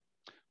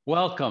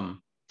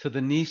Welcome to the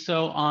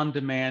NISO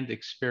On-Demand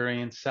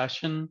Experience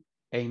session,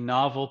 a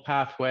novel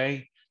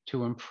pathway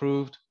to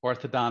improved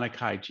orthodontic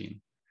hygiene.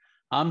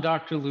 I'm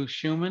Dr. Lou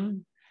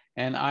Schumann,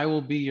 and I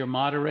will be your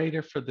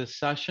moderator for this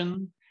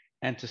session.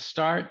 And to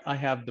start, I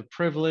have the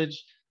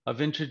privilege of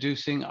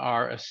introducing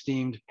our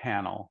esteemed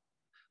panel.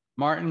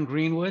 Martin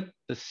Greenwood,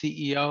 the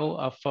CEO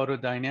of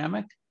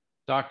Photodynamic,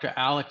 Dr.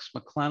 Alex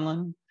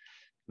McClellan,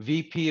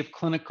 VP of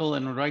Clinical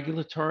and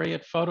Regulatory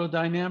at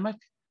Photodynamic,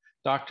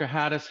 Dr.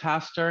 Haddis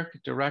Hasturk,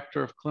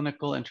 Director of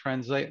Clinical and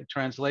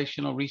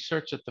Translational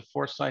Research at the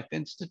Forsyth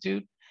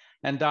Institute,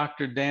 and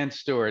Dr. Dan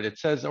Stewart. It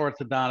says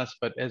orthodontist,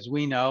 but as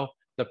we know,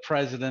 the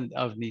president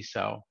of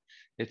NISO.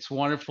 It's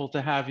wonderful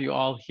to have you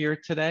all here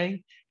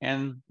today,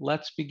 and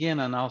let's begin.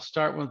 And I'll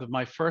start with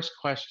my first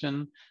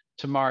question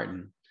to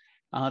Martin.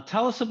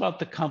 Tell us about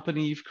the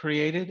company you've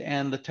created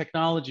and the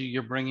technology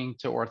you're bringing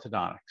to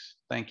orthodontics.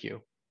 Thank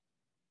you.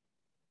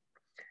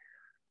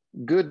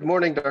 Good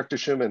morning, Dr.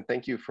 Schumann.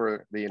 Thank you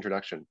for the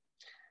introduction.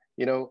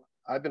 You know,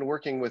 I've been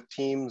working with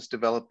teams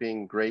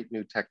developing great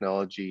new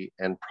technology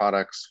and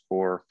products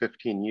for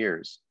 15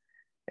 years.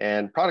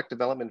 And product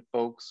development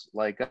folks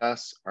like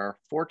us are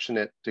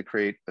fortunate to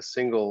create a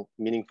single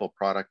meaningful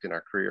product in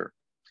our career.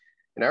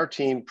 And our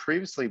team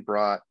previously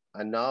brought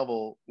a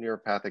novel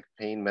neuropathic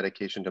pain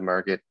medication to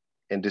market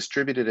and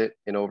distributed it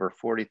in over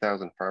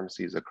 40,000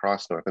 pharmacies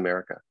across North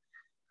America.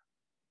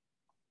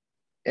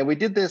 And we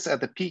did this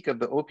at the peak of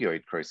the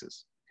opioid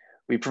crisis.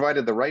 We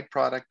provided the right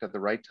product at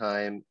the right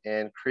time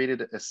and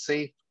created a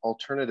safe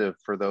alternative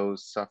for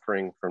those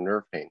suffering from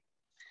nerve pain,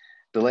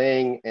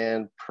 delaying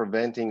and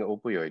preventing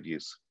opioid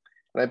use.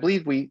 And I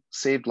believe we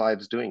saved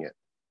lives doing it.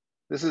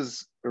 This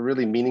is a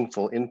really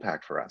meaningful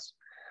impact for us.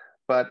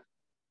 But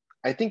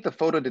I think the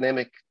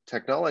photodynamic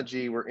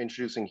technology we're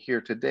introducing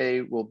here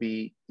today will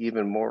be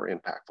even more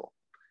impactful.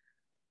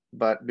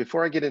 But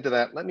before I get into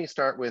that, let me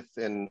start with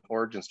an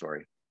origin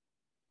story.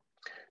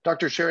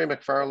 Dr. Sherry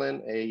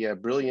McFarlane, a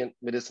brilliant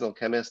medicinal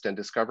chemist and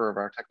discoverer of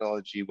our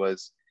technology,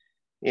 was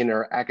in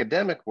her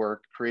academic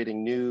work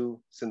creating new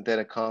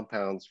synthetic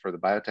compounds for the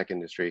biotech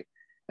industry.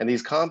 And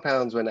these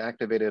compounds, when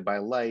activated by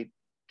light,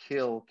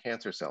 kill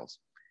cancer cells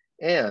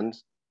and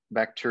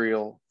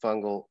bacterial,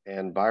 fungal,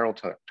 and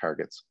viral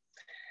targets.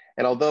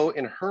 And although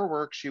in her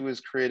work she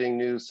was creating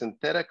new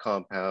synthetic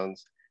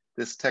compounds,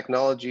 this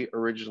technology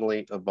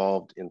originally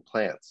evolved in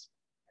plants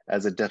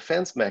as a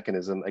defense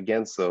mechanism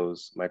against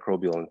those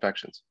microbial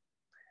infections.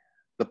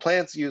 The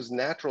plants use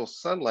natural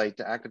sunlight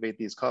to activate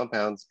these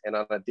compounds and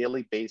on a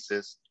daily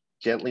basis,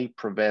 gently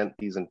prevent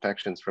these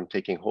infections from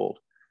taking hold.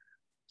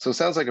 So it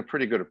sounds like a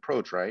pretty good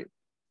approach, right?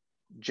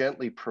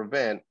 Gently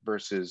prevent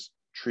versus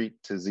treat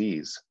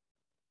disease.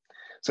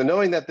 So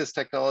knowing that this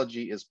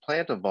technology is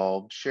plant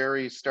evolved,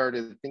 Sherry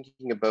started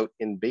thinking about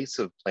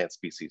invasive plant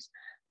species,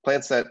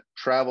 plants that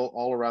travel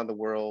all around the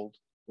world,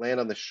 land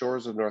on the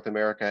shores of North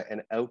America,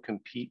 and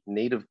outcompete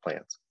native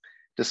plants,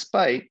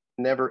 despite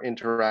never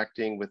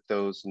interacting with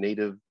those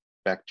native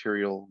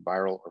bacterial,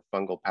 viral, or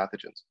fungal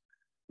pathogens,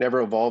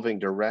 never evolving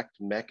direct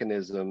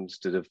mechanisms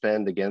to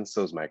defend against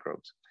those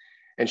microbes.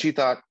 And she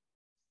thought,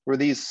 were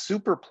these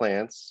super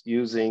plants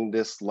using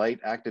this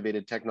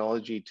light-activated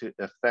technology to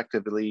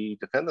effectively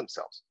defend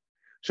themselves?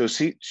 So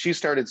she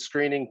started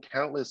screening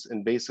countless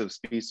invasive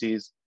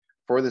species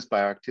for this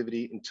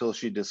bioactivity until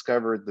she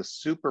discovered the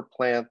super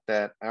plant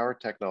that our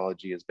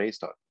technology is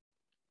based on.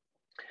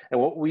 And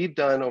what we've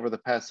done over the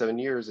past 7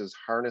 years is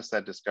harness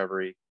that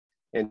discovery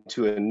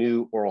into a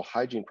new oral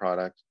hygiene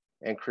product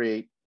and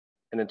create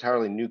an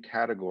entirely new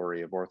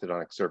category of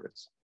orthodontic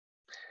service.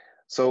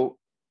 So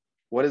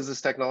what is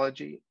this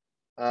technology?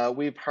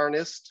 We've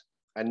harnessed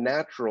a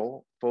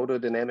natural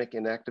photodynamic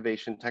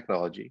inactivation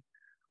technology,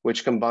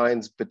 which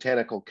combines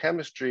botanical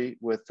chemistry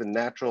with the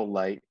natural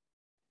light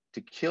to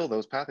kill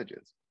those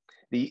pathogens.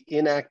 The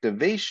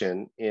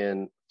inactivation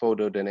in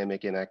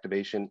photodynamic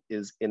inactivation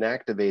is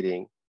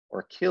inactivating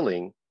or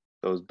killing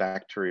those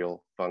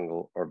bacterial,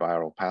 fungal, or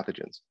viral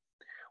pathogens.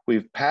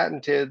 We've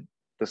patented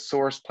the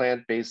source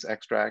plant-based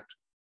extract,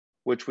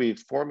 which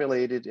we've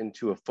formulated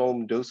into a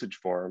foam dosage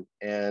form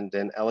and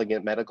an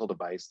elegant medical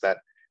device that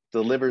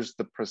delivers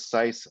the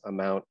precise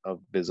amount of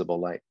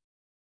visible light.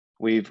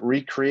 We've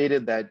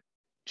recreated that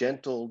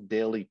gentle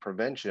daily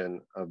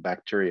prevention of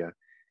bacteria.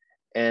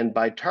 And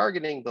by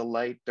targeting the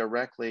light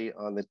directly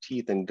on the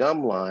teeth and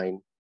gum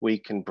line, we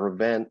can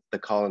prevent the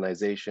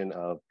colonization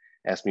of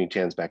S.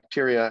 mutans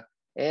bacteria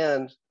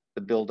and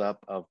the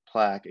buildup of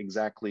plaque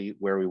exactly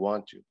where we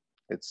want to.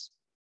 It's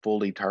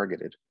fully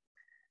targeted.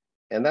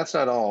 And that's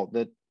not all.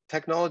 The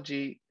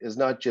technology is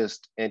not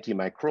just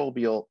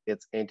antimicrobial,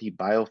 it's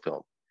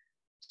anti-biofilm.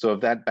 So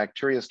if that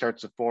bacteria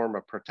starts to form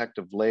a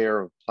protective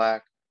layer of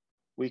plaque,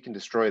 we can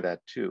destroy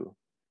that too.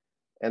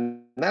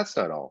 And that's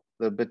not all.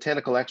 The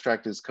botanical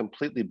extract is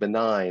completely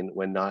benign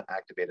when not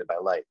activated by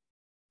light.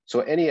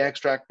 So any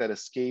extract that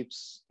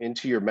escapes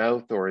into your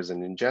mouth or is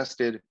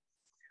ingested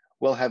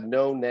will have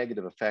no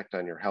negative effect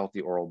on your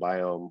healthy oral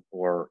biome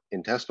or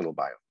intestinal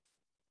biome.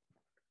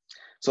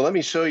 So let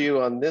me show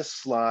you on this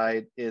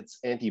slide its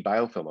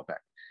anti-biofilm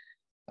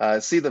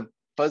effect. See the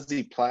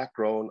fuzzy plaque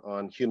grown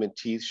on human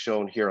teeth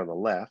shown here on the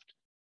left.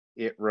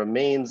 It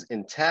remains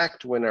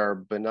intact when our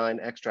benign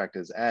extract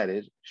is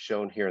added,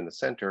 shown here in the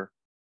center,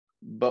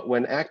 but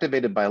when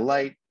activated by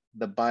light,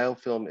 the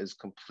biofilm is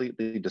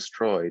completely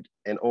destroyed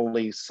and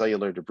only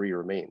cellular debris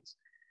remains.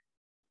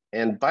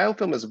 And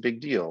biofilm is a big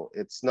deal.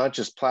 It's not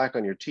just plaque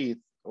on your teeth.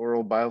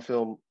 Oral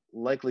biofilm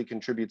likely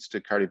contributes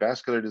to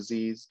cardiovascular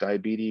disease,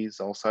 diabetes,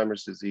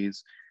 Alzheimer's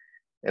disease,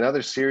 and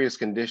other serious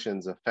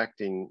conditions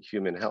affecting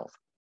human health.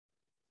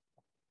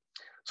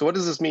 So what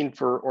does this mean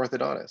for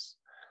orthodontists?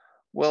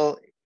 Well,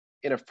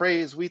 in a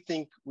phrase, we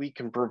think we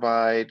can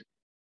provide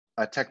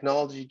a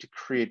technology to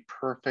create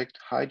perfect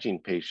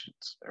hygiene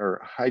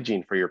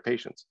for your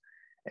patients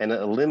and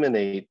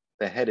eliminate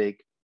the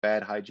headache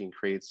bad hygiene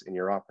creates in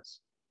your office.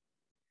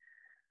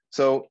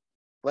 So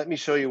let me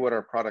show you what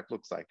our product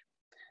looks like.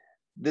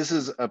 This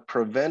is a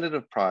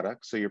preventative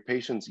product, so your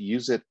patients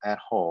use it at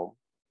home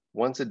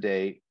once a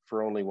day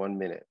for only 1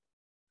 minute.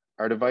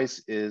 Our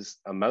device is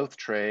a mouth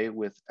tray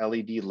with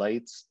LED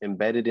lights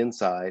embedded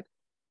inside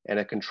and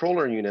a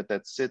controller unit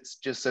that sits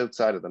just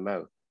outside of the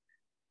mouth.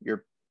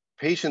 Your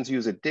patients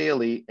use it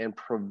daily and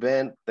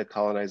prevent the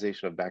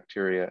colonization of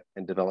bacteria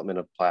and development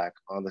of plaque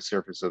on the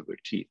surface of their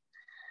teeth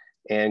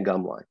and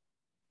gum line.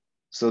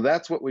 So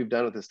that's what we've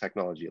done with this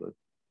technology, Lou.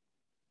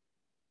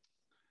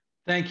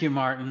 Thank you,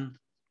 Martin.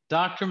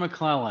 Dr.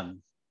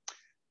 McClellan,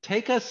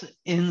 take us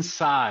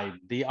inside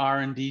the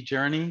R&D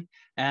journey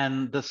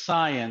and the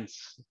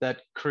science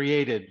that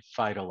created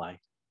Phytolite.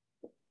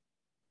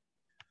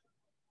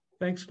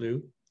 Thanks,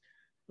 Lou.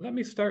 Let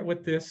me start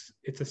with this.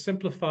 It's a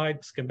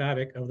simplified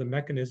schematic of the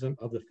mechanism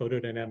of the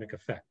photodynamic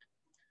effect.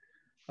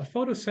 A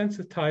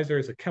photosensitizer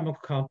is a chemical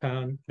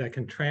compound that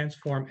can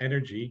transform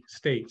energy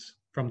states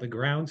from the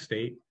ground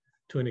state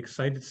to an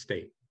excited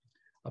state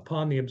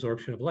upon the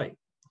absorption of light.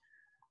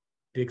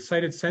 The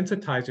excited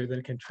sensitizer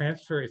then can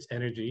transfer its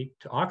energy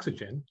to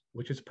oxygen,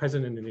 which is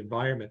present in the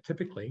environment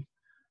typically,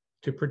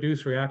 to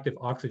produce reactive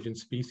oxygen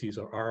species,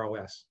 or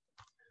ROS.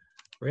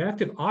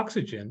 Reactive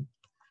oxygen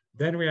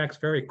then reacts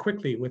very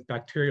quickly with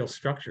bacterial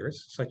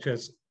structures, such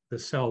as the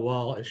cell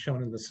wall as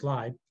shown in the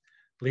slide,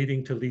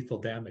 leading to lethal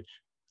damage.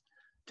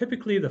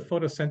 Typically, the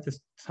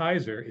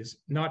photosynthesizer is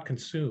not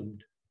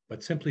consumed,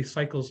 but simply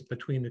cycles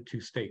between the two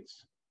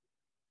states.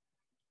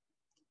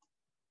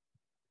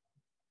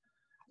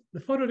 The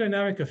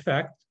photodynamic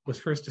effect was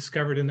first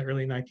discovered in the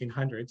early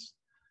 1900s,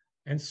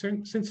 and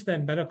since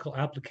then, medical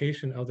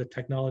application of the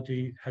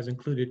technology has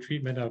included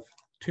treatment of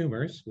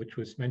tumors, which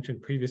was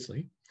mentioned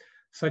previously,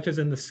 such as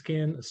in the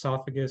skin,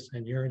 esophagus,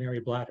 and urinary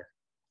bladder.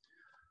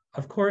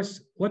 Of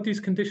course, what these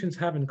conditions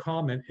have in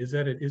common is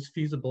that it is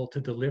feasible to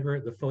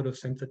deliver the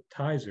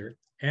photosynthesizer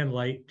and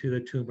light to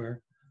the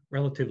tumor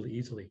relatively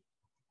easily.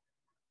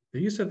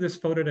 The use of this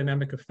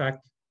photodynamic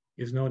effect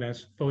is known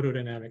as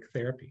photodynamic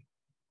therapy.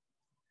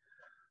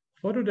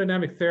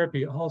 Photodynamic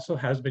therapy also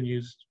has been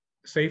used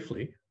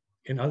safely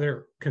in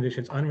other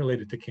conditions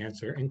unrelated to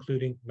cancer,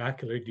 including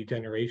macular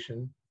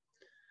degeneration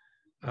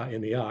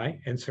in the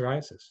eye and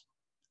psoriasis.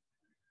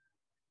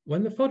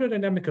 When the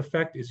photodynamic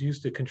effect is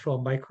used to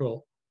control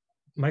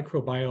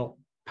microbial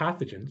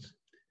pathogens,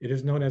 it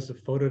is known as the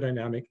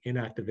photodynamic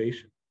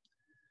inactivation.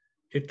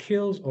 It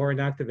kills or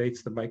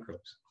inactivates the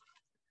microbes.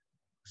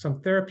 Some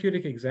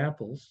therapeutic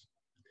examples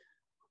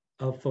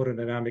of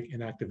photodynamic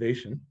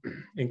inactivation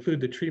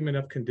include the treatment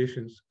of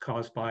conditions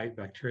caused by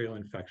bacterial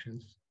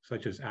infections,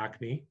 such as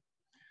acne,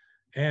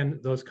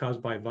 and those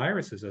caused by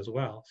viruses as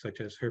well,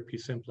 such as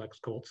herpes simplex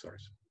cold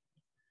sores.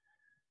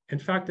 In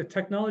fact, the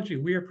technology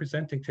we are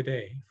presenting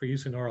today for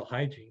use in oral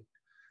hygiene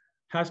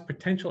has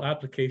potential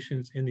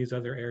applications in these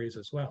other areas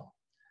as well.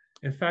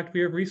 In fact,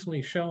 we have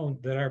recently shown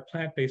that our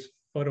plant-based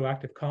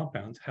photoactive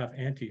compounds have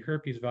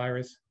anti-herpes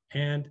virus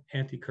and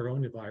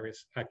anti-coronavirus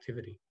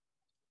activity.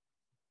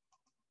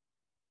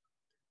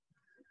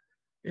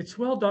 It's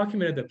well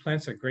documented that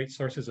plants are great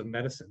sources of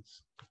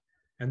medicines,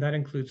 and that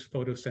includes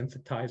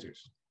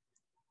photosensitizers,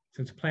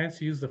 since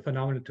plants use the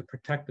phenomenon to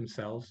protect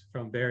themselves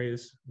from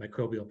various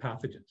microbial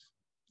pathogens.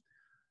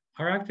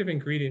 Our active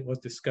ingredient was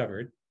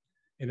discovered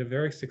in a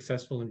very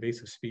successful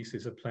invasive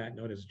species of plant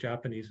known as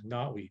Japanese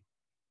knotweed.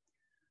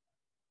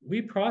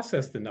 We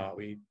process the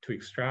knotweed to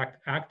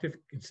extract active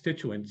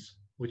constituents,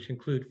 which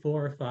include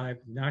 4 or 5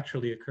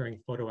 naturally occurring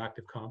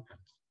photoactive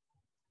compounds.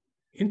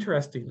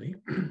 Interestingly,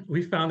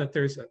 we found that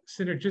there's a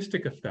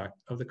synergistic effect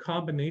of the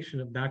combination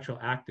of natural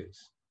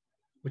actives,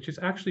 which is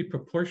actually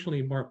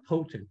proportionally more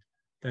potent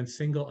than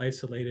single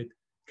isolated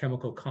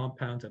chemical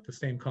compounds at the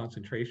same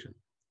concentration.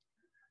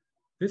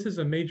 This is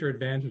a major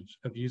advantage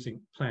of using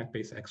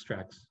plant-based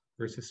extracts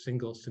versus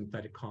single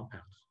synthetic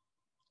compounds.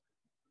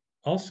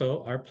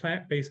 Also, our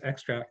plant-based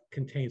extract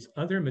contains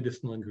other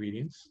medicinal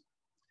ingredients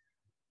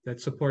that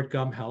support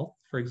gum health.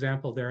 For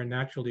example, there are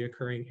naturally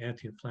occurring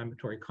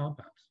anti-inflammatory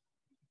compounds.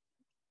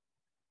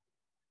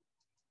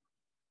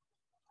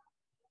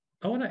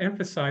 I want to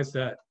emphasize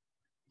that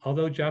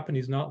although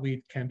Japanese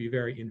knotweed can be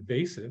very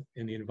invasive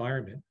in the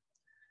environment,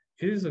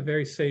 it is a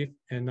very safe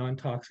and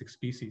non-toxic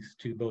species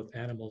to both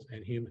animals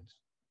and humans.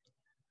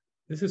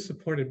 This is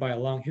supported by a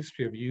long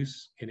history of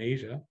use in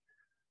Asia,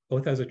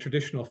 both as a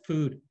traditional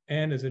food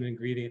and as an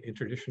ingredient in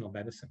traditional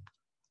medicine.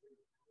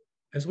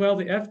 As well,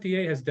 the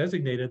FDA has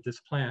designated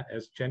this plant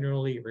as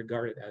generally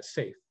regarded as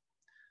safe.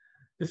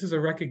 This is a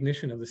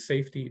recognition of the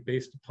safety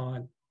based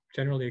upon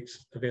generally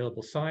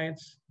available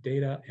science,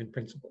 data, and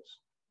principles.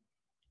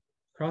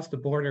 Across the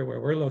border where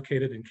we're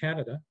located in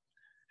Canada,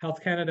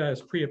 Health Canada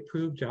has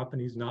pre-approved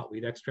Japanese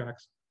knotweed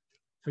extracts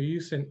for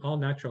use in all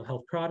natural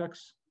health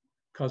products,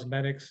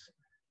 cosmetics,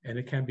 and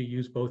it can be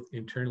used both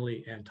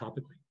internally and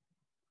topically.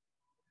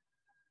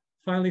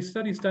 Finally,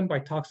 studies done by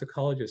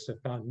toxicologists have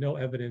found no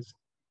evidence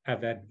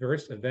of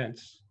adverse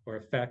events or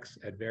effects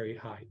at very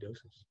high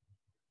doses.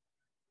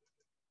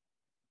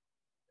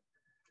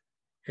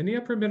 In the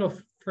upper middle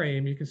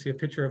frame, you can see a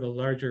picture of a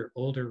larger,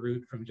 older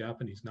root from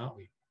Japanese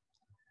knotweed.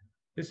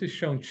 This is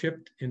shown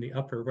chipped in the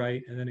upper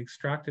right and then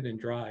extracted and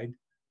dried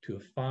to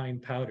a fine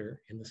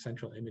powder in the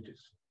central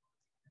images.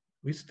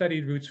 We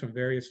studied roots from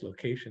various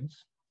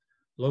locations,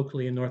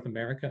 locally in North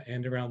America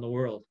and around the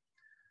world,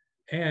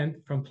 and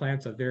from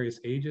plants of various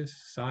ages,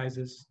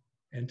 sizes,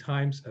 and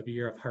times of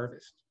year of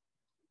harvest.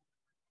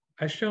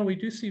 As shown, we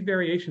do see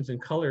variations in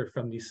color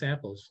from these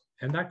samples,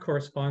 and that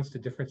corresponds to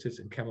differences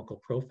in chemical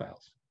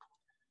profiles.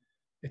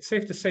 It's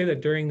safe to say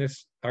that during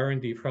this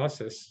R&D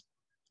process,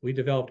 we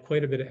developed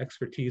quite a bit of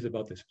expertise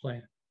about this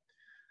plant,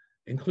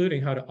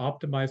 including how to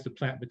optimize the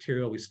plant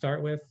material we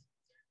start with,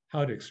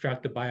 how to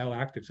extract the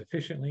bioactives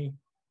efficiently,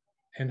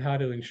 and how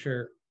to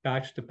ensure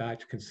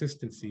batch-to-batch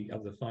consistency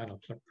of the final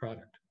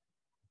product.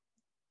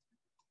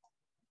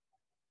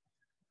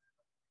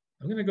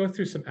 I'm going to go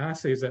through some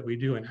assays that we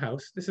do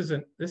in-house. This is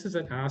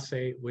an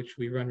assay which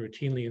we run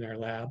routinely in our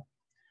lab,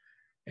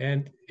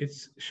 and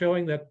it's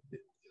showing that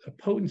a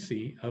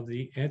potency of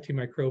the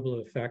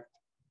antimicrobial effect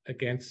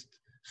against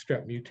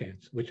strep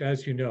mutans, which,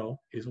 as you know,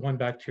 is one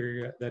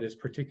bacteria that is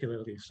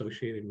particularly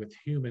associated with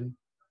human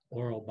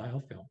oral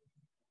biofilm.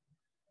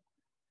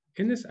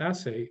 In this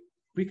assay,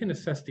 we can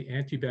assess the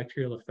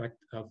antibacterial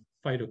effect of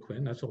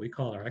phytoquin, that's what we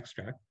call our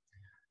extract,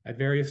 at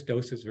various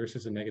doses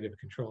versus a negative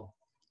control,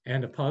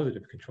 and a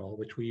positive control,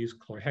 which we use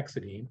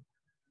chlorhexidine.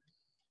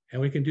 And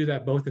we can do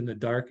that both in the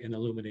dark and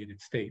illuminated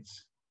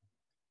states.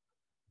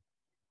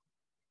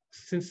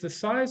 Since the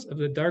size of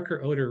the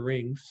darker outer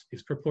rings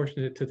is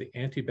proportionate to the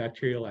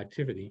antibacterial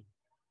activity,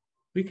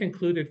 we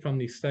concluded from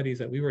these studies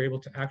that we were able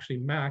to actually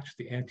match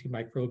the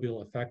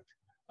antimicrobial effect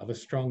of a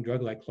strong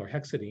drug like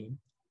chlorhexidine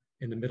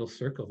in the middle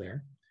circle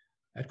there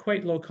at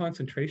quite low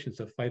concentrations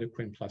of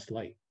phytoquin plus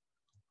light.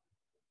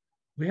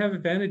 We have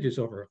advantages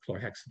over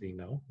chlorhexidine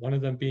though, one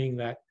of them being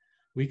that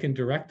we can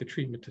direct the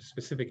treatment to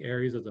specific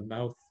areas of the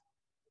mouth,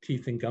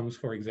 teeth and gums,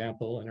 for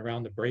example, and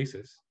around the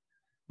braces,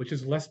 which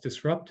is less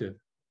disruptive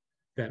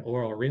than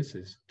oral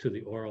rinses to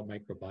the oral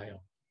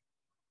microbiome.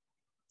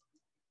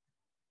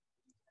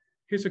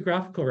 Here's a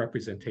graphical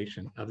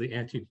representation of the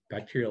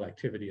antibacterial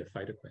activity of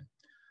phytoquin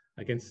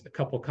against a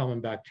couple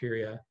common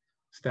bacteria,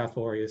 Staph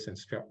aureus and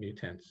strep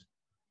mutans.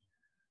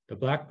 The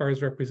black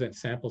bars represent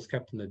samples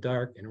kept in the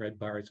dark and red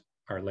bars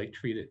are light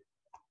treated.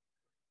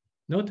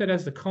 Note that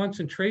as the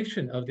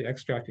concentration of the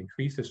extract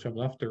increases from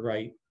left to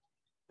right,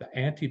 the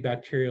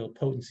antibacterial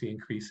potency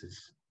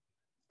increases.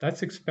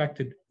 That's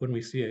expected when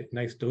we see a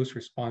nice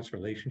dose-response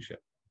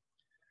relationship.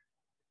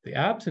 The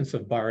absence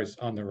of bars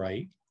on the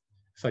right,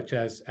 such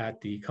as at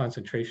the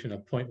concentration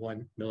of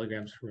 0.1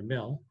 milligrams per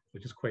mil,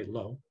 which is quite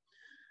low,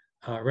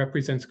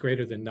 represents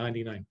greater than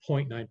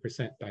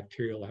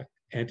 99.9%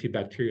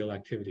 antibacterial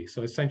activity.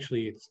 So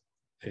essentially,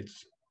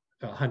 it's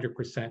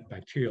 100%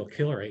 bacterial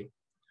kill rate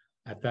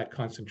at that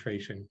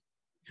concentration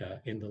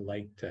in the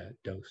light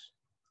dose.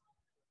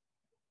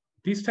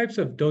 These types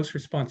of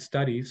dose-response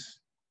studies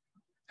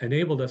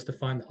enabled us to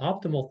find the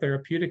optimal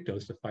therapeutic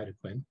dose of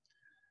phytoquin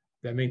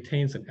that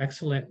maintains an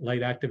excellent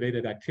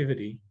light-activated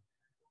activity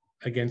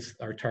against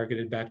our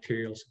targeted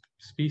bacterial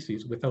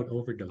species without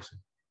overdosing.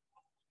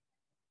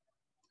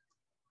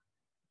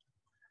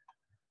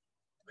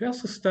 We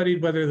also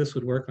studied whether this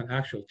would work on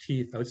actual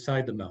teeth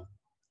outside the mouth.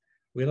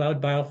 We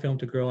allowed biofilm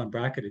to grow on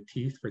bracketed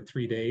teeth for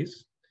 3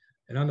 days,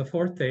 and on the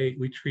 4th day,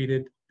 we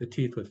treated the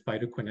teeth with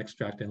phytoquin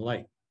extract and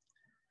light.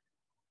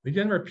 We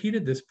then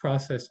repeated this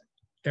process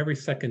every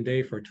 2nd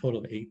day for a total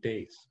of 8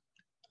 days.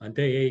 On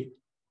day 8,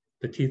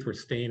 the teeth were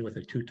stained with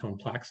a 2-tone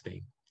plaque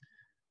stain.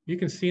 You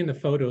can see in the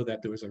photo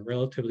that there was a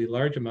relatively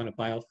large amount of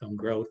biofilm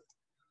growth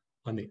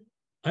on the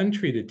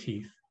untreated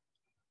teeth,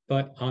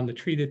 but on the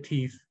treated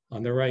teeth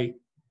on the right,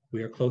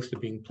 we are close to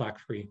being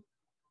plaque-free.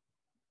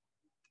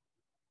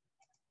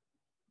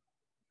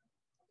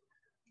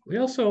 We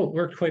also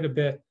worked quite a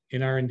bit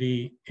in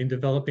R&D in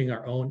developing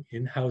our own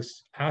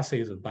in-house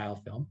assays of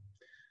biofilm,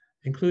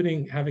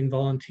 including having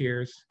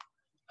volunteers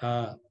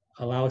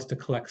allow us to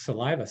collect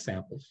saliva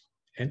samples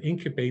and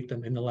incubate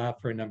them in the lab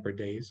for a number of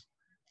days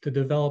to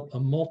develop a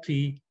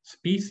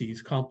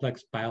multi-species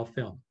complex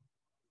biofilm.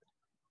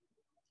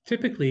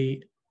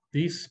 Typically,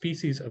 these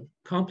species of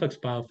complex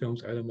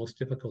biofilms are the most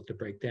difficult to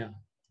break down.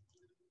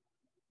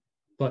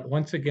 But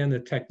once again, the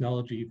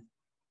technology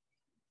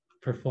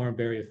performed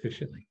very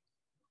efficiently.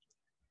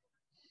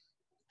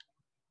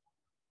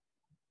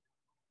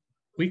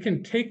 we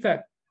can take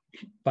that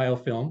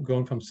biofilm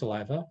grown from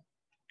saliva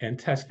and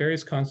test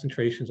various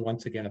concentrations,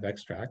 once again, of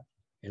extract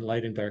in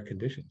light and dark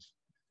conditions.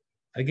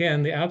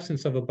 Again, the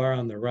absence of a bar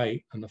on the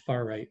right, on the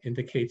far right,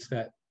 indicates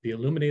that the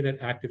illuminated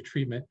active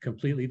treatment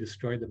completely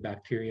destroyed the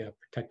bacteria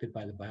protected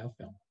by the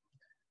biofilm.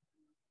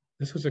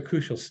 This was a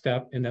crucial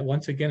step in that,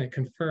 once again, it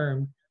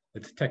confirmed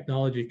that the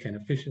technology can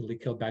efficiently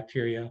kill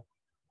bacteria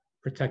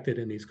protected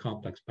in these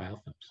complex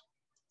biofilms.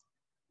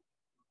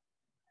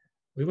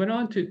 We went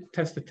on to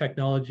test the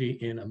technology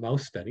in a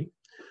mouse study.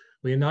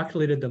 We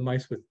inoculated the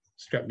mice with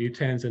strep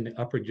mutans in the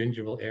upper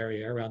gingival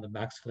area around the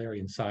maxillary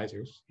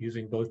incisors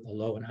using both a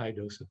low and high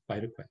dose of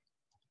phytoquin.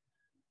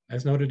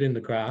 As noted in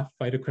the graph,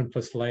 phytoquin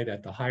plus light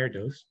at the higher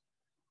dose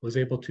was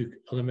able to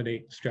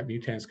eliminate strep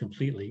mutans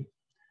completely,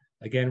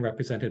 again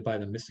represented by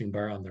the missing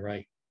bar on the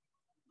right.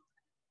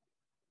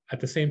 At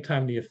the same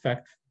time, the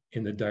effect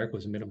in the dark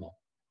was minimal.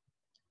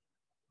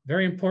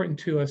 Very important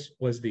to us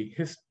was the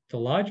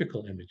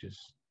histological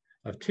images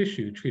of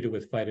tissue treated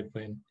with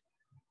phytoquin,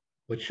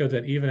 which showed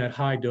that even at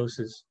high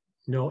doses,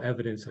 no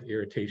evidence of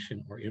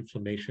irritation or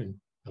inflammation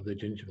of the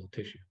gingival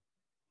tissue.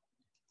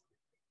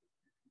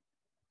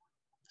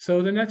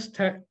 So the next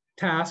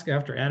task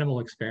after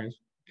animal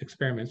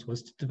experiments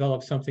was to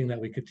develop something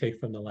that we could take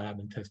from the lab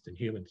and test in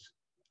humans.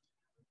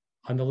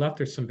 On the left,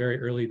 there's some very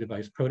early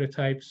device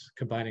prototypes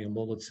combining a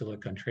molded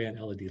silicon tray and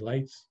LED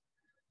lights.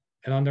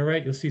 And on the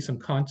right, you'll see some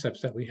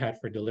concepts that we had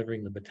for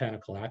delivering the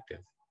botanical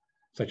active,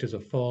 such as a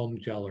foam,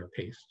 gel, or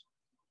paste.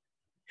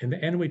 In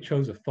the end, we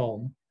chose a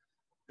foam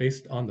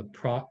based on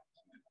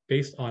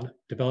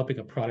developing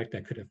a product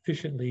that could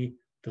efficiently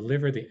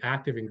deliver the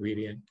active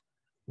ingredient,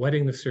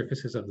 wetting the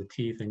surfaces of the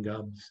teeth and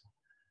gums,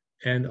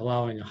 and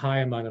allowing a high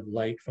amount of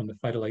light from the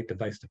PhytoLight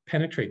device to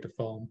penetrate the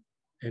foam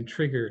and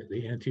trigger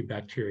the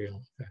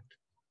antibacterial effect.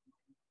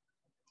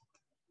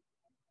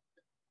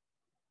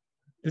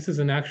 This is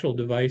an actual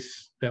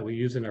device that we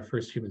use in our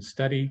first human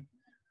study.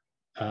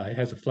 It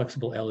has a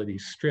flexible LED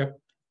strip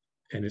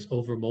and is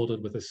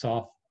overmolded with a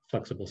soft,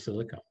 flexible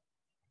silicone.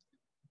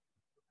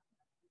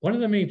 One of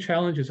the main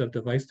challenges of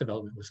device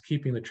development was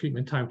keeping the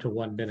treatment time to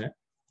 1 minute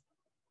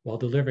while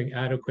delivering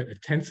adequate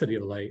intensity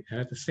of light and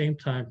at the same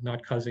time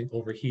not causing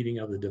overheating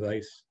of the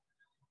device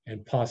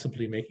and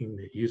possibly making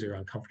the user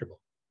uncomfortable.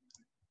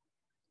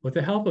 With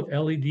the help of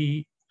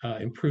LED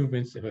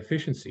improvements of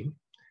efficiency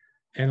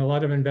and a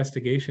lot of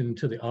investigation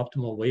into the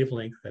optimal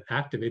wavelength that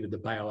activated the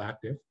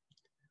bioactive,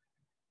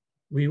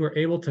 we were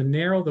able to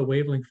narrow the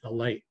wavelength of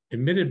light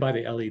emitted by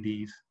the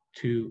LEDs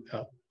to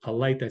a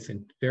light that's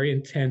very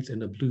intense in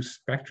the blue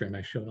spectrum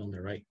as shown on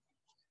the right.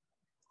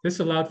 This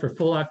allowed for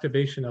full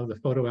activation of the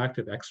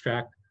photoactive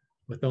extract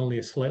with only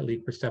a slightly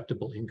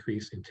perceptible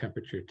increase in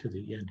temperature to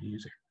the end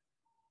user.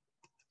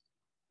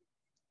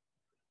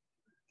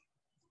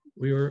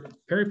 We were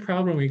very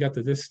proud when we got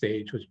to this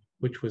stage,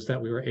 which was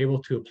that we were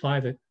able to apply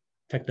the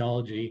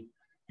technology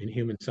in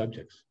human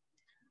subjects.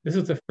 This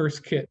is the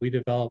first kit we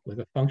developed with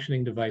a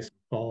functioning device of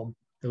foam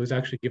that was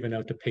actually given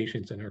out to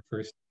patients in our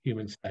first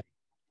human study.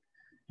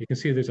 You can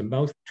see there's a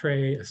mouth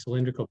tray, a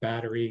cylindrical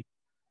battery,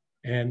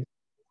 and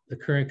the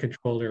current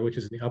controller, which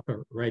is in the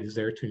upper right, is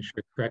there to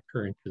ensure correct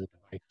current to the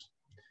device.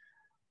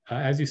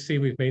 As you see,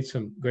 we've made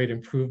some great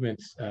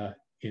improvements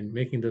in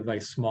making the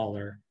device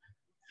smaller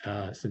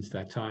since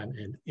that time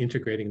and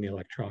integrating the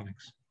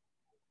electronics.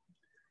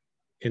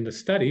 In the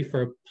study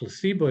for a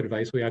placebo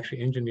device, we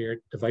actually engineered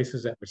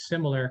devices that were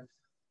similar,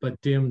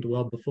 but dimmed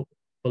well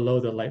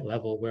below the light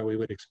level where we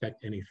would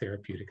expect any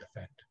therapeutic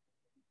effect.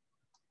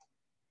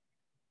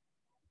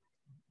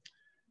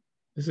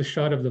 This is a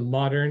shot of the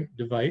modern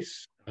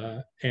device,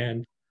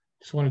 and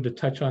just wanted to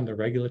touch on the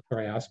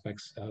regulatory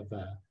aspects of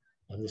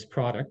this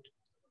product.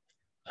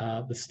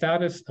 The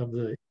status of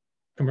the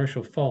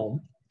commercial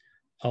foam,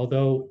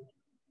 although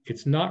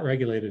it's not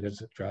regulated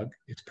as a drug,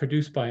 it's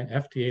produced by an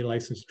FDA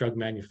licensed drug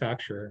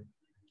manufacturer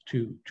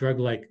to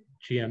drug-like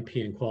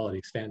GMP and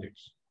quality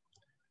standards.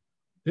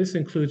 This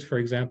includes, for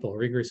example,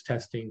 rigorous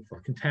testing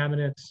for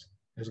contaminants,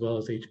 as well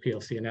as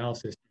HPLC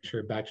analysis to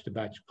ensure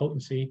batch-to-batch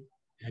potency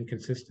and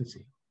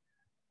consistency.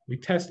 We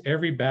test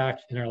every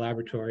batch in our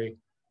laboratory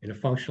in a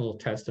functional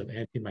test of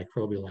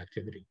antimicrobial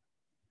activity.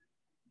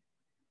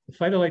 The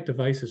PhytoLight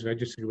device is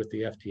registered with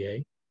the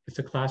FDA. It's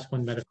a Class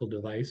 1 medical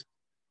device,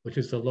 which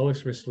is the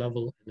lowest risk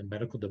level in the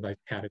medical device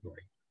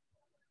category.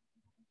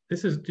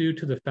 This is due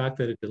to the fact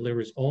that it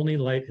delivers only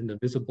light in the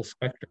visible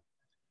spectrum,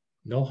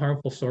 no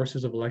harmful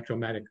sources of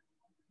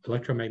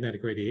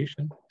electromagnetic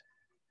radiation,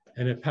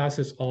 and it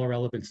passes all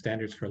relevant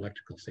standards for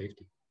electrical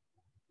safety.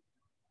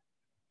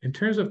 In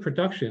terms of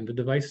production, the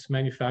device is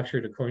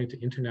manufactured according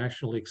to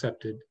internationally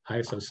accepted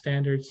ISO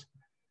standards,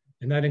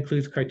 and that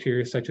includes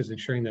criteria such as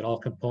ensuring that all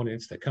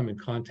components that come in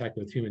contact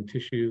with human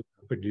tissue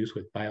are produced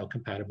with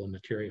biocompatible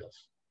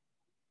materials.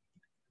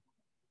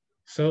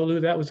 So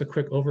Lou, that was a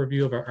quick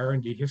overview of our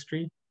R&D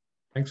history.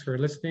 Thanks for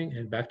listening,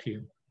 and back to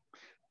you.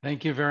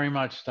 Thank you very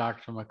much,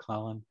 Dr.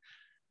 McClellan.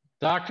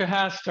 Dr.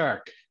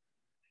 Hastark,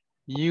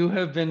 you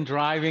have been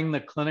driving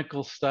the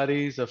clinical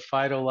studies of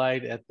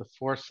PhytoLight at the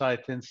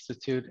Forsyth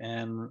Institute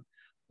and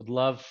Would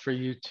love for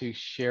you to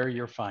share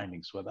your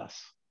findings with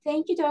us.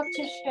 Thank you,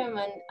 Dr.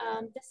 Sherman.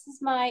 This is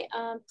my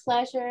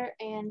pleasure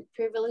and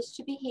privilege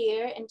to be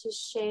here and to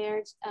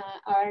share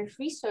our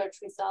research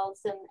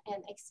results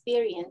and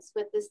experience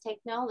with this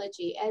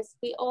technology. As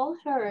we all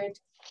heard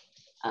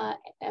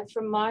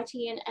from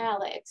Marty and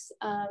Alex,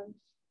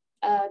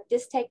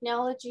 this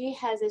technology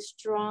has a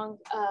strong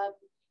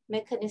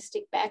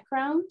mechanistic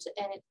background,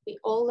 and we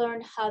all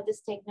learned how this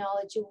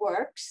technology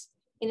works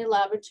in a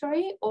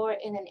laboratory or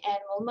in an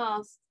animal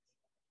mouse.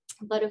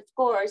 But of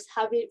course,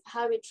 how we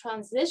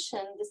transition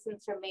this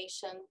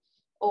information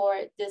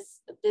or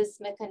this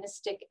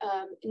mechanistic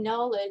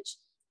knowledge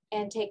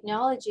and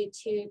technology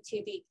to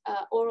the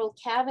oral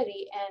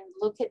cavity and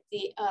look at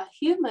the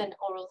human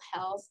oral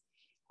health,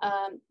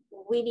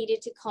 we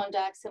needed to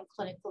conduct some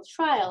clinical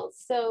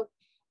trials. So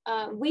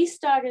we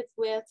started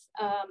with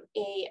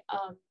a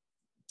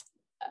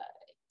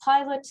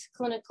pilot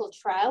clinical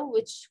trial,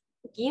 which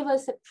gave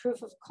us a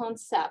proof of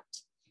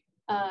concept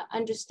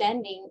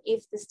understanding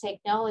if this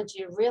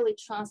technology really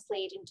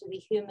translates into the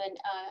human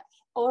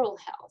oral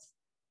health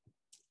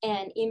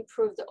and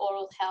improve the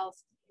oral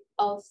health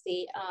of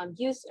the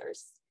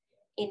users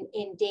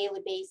in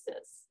daily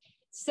basis.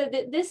 So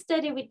this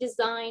study we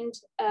designed,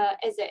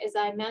 as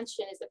I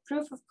mentioned, is a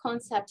proof of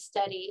concept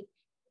study.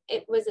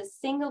 It was a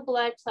single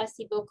blind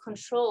placebo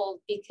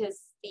control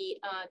because the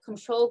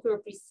control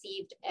group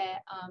received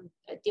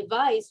a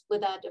device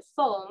without a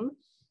foam.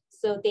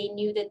 So they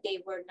knew that they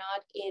were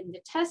not in the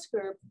test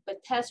group,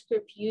 but test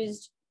group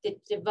used the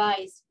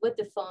device with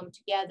the foam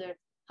together.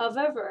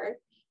 However,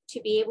 to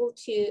be able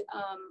to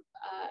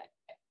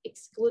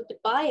exclude the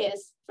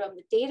bias from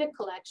the data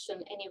collection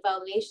and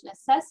evaluation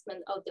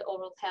assessment of the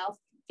oral health,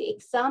 the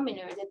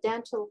examiner, the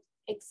dental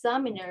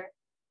examiner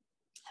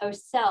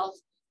herself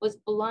was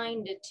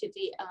blinded to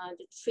the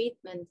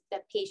treatment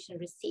that patient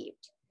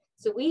received.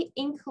 So we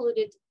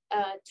included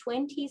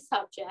 20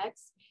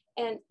 subjects.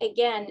 And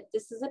again,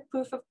 this is a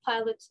proof of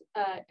pilot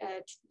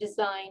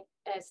design,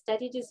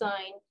 study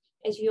design.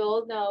 As you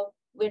all know,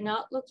 we're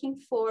not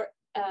looking for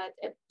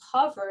a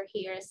power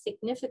here, a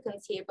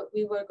significance here, but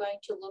we were going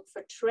to look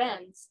for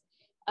trends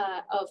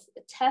of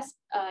test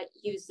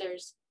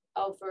users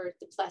over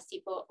the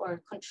placebo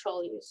or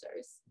control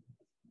users.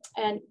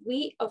 And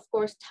we, of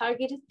course,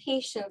 targeted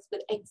patients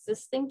with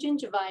existing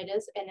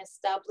gingivitis and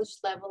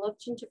established level of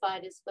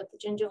gingivitis with a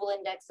gingival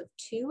index of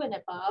 2 and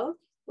above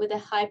with a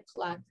high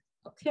plaque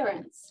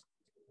occurrence.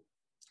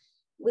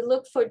 We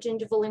look for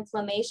gingival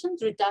inflammation,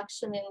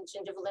 reduction in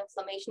gingival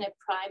inflammation, a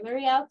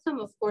primary outcome.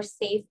 Of course,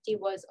 safety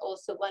was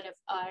also one of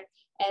our,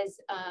 as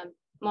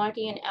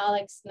Marty and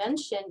Alex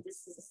mentioned,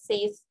 this is a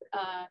safe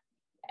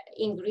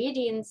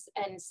ingredients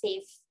and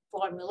safe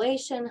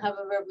formulation.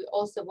 However, we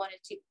also wanted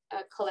to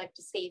collect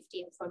the safety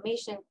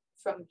information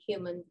from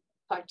human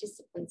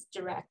participants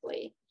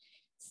directly.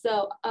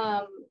 So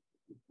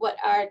what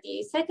are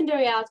the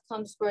secondary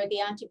outcomes were the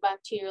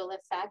antibacterial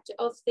effect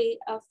of the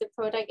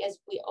product, as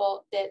we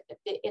all,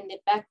 in the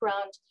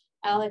background,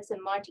 Alex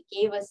and Marty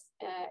gave us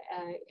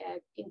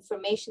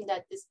information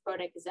that this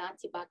product is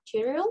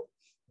antibacterial.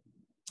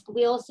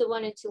 We also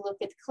wanted to look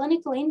at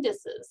clinical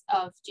indices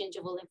of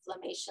gingival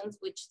inflammations,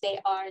 which they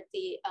are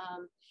the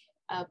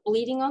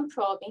bleeding on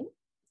probing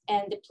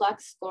and the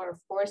plaque score, of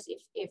course,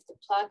 if the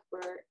plaque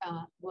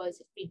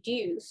was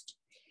reduced.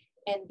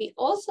 And we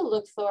also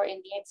look for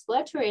in the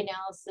exploratory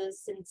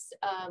analysis, since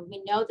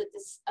we know that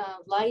this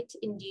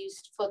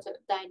light-induced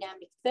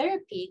photodynamic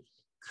therapy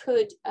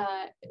could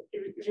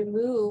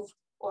remove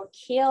or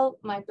kill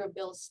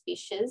microbial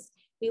species,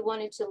 we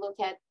wanted to look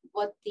at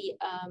what the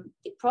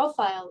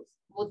profile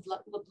would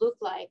look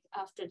like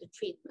after the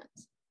treatment.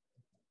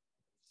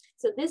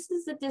 So this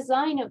is the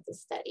design of the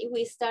study.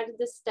 We started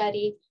the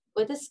study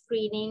with a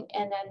screening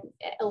and then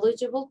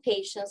eligible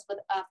patients with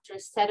after a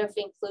set of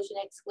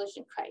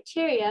inclusion-exclusion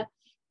criteria,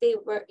 they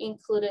were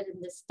included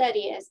in the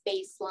study as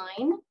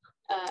baseline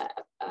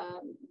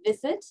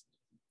visit,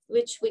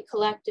 which we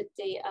collected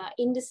the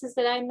indices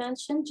that I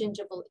mentioned,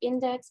 gingival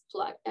index,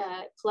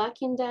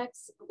 plaque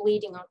index,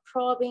 bleeding on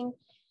probing,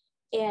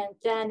 and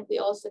then we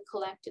also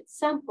collected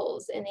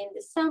samples. And in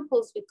the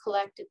samples, we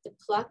collected the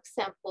plaque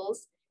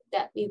samples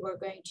that we were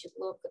going to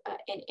look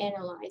and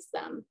analyze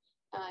them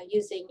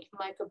using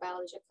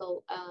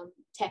microbiological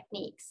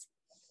techniques.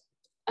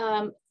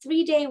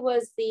 3-day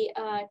was the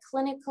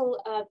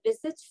clinical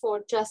visit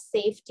for just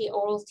safety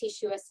oral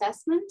tissue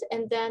assessment,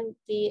 and then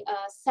the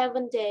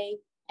 7-day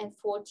and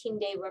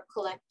 14-day were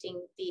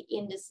collecting the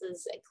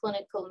indices,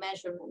 clinical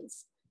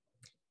measurements,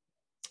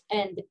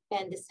 and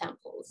the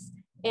samples.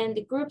 And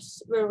the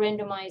groups were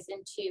randomized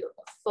into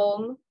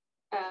foam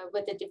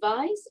with a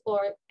device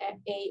or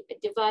a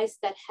device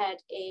that had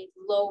a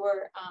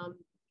lower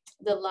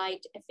the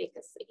light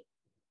efficacy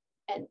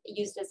and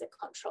used as a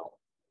control.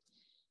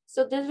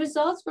 So the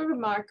results were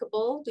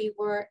remarkable. We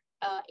were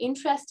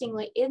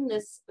interestingly in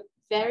this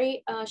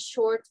very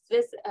short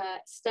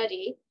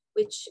study,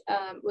 which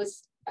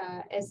was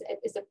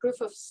as a proof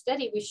of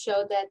study, we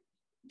showed that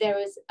there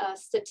is a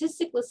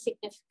statistically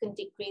significant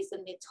decrease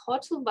in the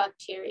total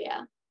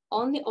bacteria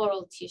on the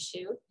oral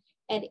tissue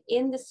and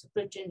in the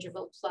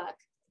supragingival plaque,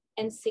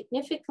 and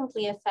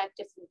significantly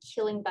effective in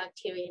killing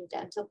bacteria in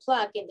dental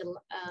plaque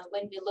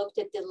when we looked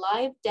at the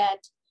live dead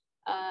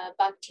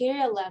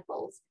bacteria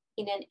levels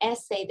in an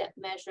assay that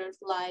measures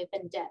live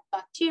and dead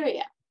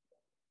bacteria.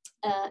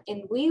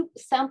 And we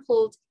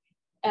sampled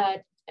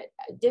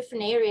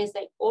different areas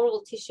like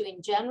oral tissue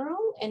in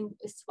general and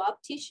swab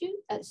tissue,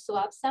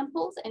 swab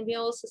samples, and we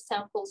also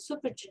sampled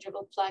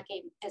supragingival plaque,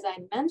 as I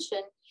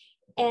mentioned.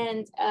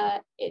 And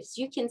as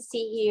you can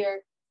see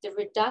here, the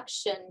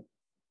reduction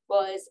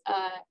was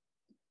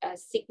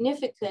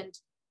significant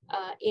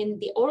in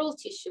the oral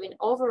tissue. In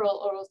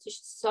overall oral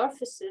tissue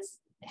surfaces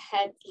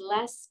had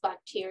less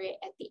bacteria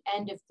at the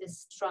end of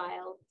this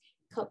trial,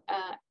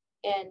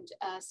 and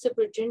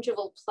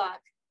supragingival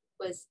plaque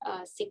was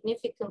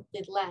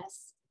significantly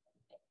less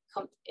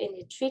in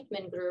the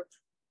treatment group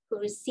who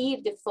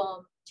received the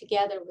foam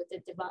together with the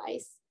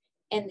device.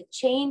 And the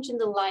change in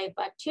the live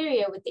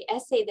bacteria with the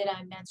assay that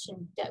I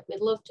mentioned, that we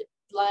looked at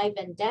live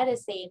and dead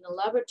assay in the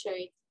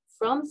laboratory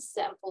from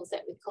samples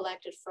that we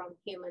collected from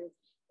human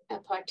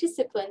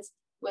participants,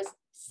 was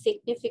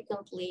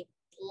significantly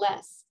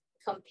less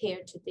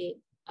compared to the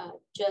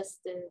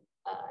just the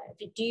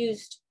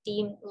reduced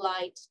dim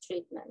light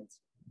treatment.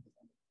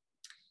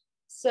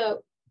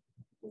 So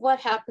what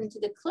happened to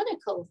the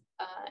clinical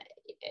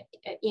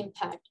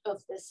impact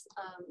of this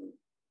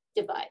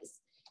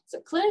device? So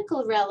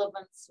clinical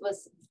relevance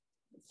was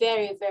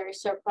very, very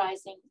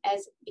surprising,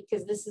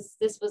 because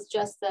this was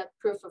just a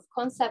proof of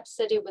concept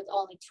study with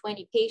only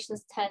 20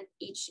 patients, 10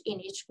 in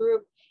each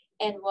group,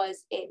 and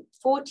was a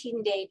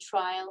 14-day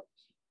trial.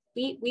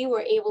 We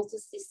were able to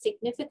see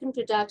significant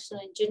reduction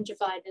in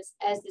gingivitis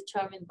as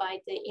determined by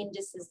the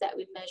indices that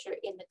we measure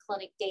in the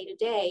clinic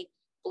day-to-day,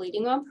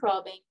 bleeding on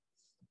probing.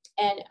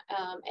 And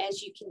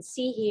as you can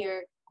see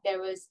here, there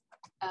was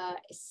a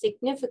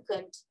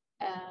significant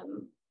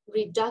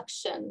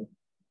reduction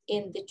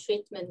in the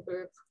treatment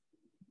group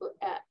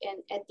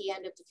and at the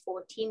end of the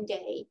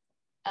 14-day.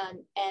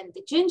 And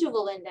the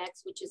gingival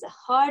index, which is the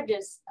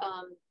hardest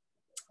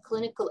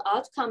clinical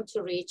outcome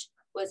to reach,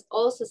 was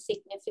also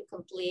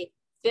significantly,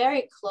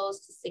 very close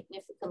to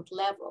significant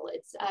level.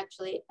 It's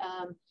actually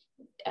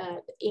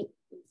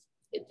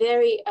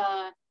very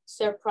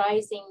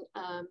surprising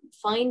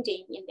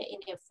finding in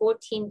a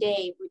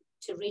 14-day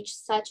to reach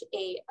such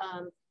a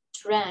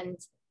trend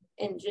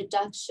in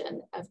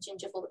reduction of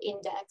gingival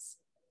index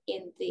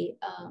in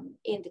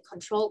the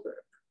control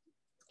group,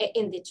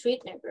 in the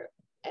treatment group,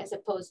 as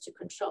opposed to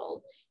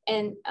control.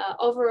 And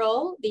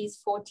overall,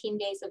 these 14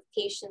 days of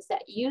patients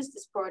that used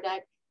this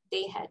product,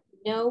 they had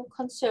no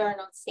concern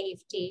on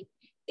safety.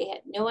 They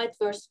had no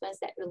adverse events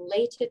that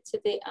related to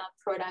the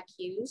product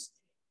use.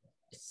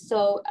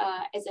 So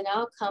as an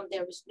outcome,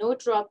 there was no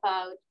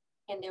dropout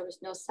and there was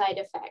no side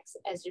effects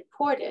as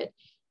reported.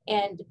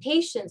 And the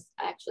patients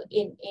actually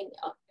in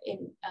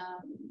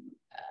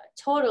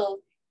total,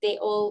 they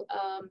all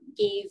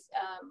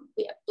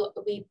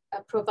we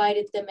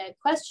provided them a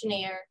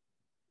questionnaire,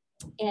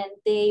 and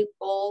they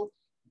all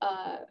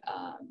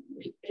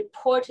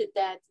reported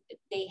that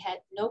they had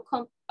no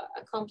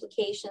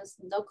complications,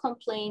 no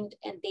complaint,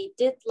 and they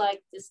did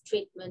like this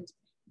treatment.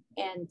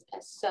 And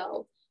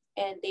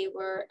and they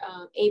were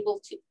able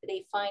to,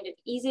 they find it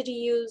easy to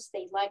use.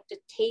 They liked the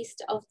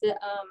taste of the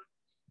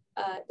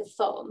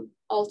foam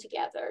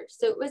altogether.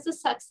 So it was a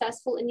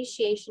successful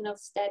initiation of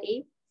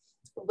study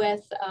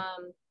with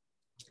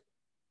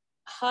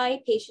high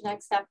patient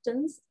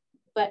acceptance,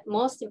 but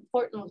most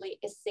importantly,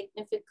 a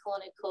significant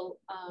clinical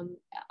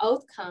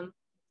outcome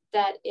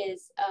that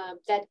is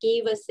that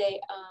gave us a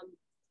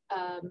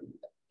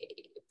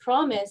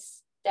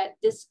promise that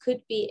this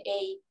could be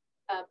a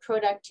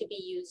product to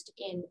be used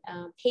in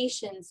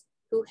patients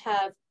who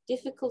have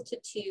difficulty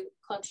to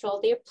control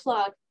their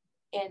plaque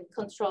and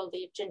control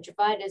their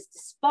gingivitis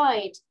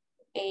despite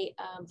a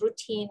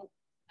routine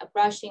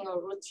brushing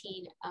or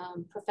routine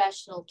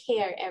professional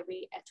care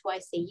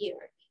twice a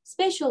year,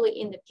 especially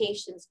in the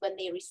patients when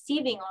they're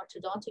receiving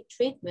orthodontic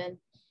treatment.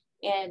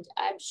 And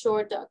I'm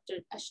sure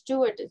Dr.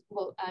 Stewart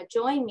will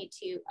join me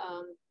to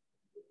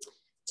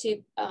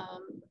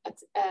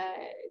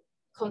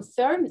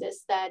confirm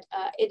this, that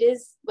it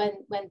is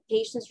when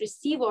patients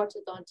receive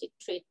orthodontic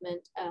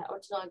treatment,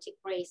 orthodontic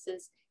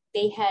braces,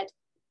 they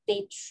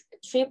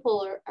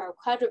triple or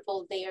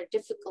quadruple their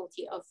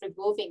difficulty of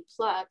removing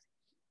plaque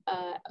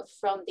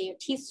from their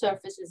teeth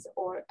surfaces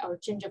or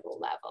gingival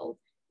level.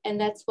 And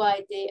that's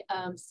why the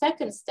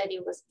second study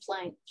was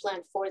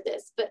planned for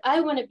this. But I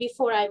want to,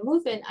 before I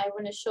move in, I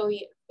want to show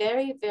you a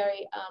very,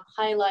 very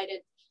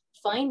highlighted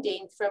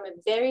finding from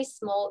a very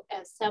small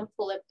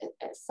sample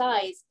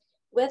size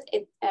with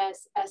a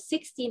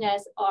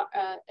 16S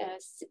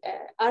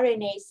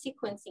RNA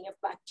sequencing of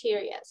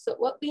bacteria. So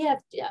what we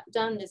have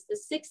done is the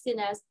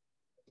 16S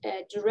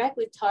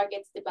directly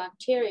targets the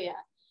bacteria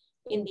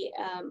in the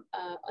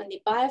on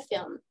the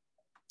biofilm.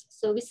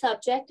 So we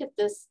subjected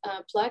this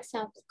plaque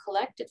sample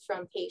collected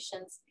from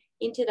patients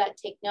into that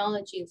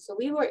technology. So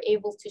we were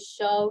able to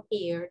show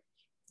here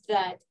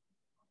that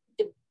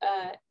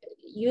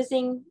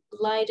using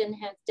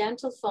light-enhanced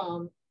dental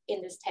foam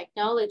in this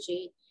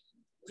technology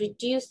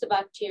reduced the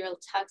bacterial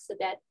taxa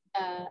that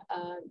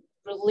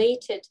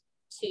related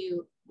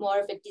to more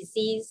of a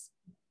disease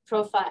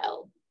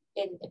profile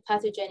in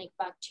pathogenic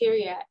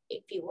bacteria,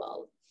 if you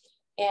will,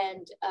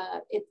 and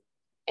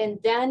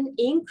then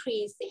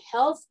increase the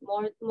health,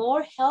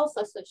 more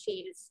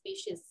health-associated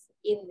species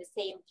in the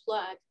same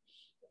plaque.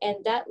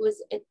 And that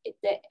was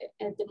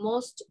the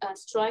most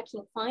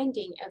striking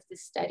finding of the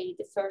study,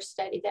 the first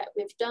study that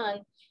we've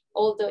done.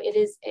 Although it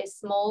is a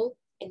small,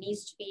 it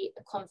needs to be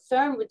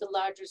confirmed with the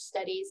larger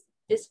studies.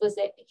 This was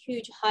a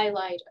huge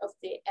highlight of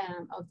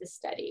the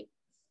study.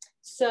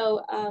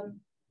 So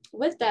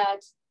with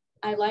that,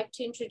 I'd like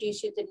to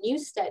introduce you the new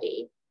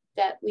study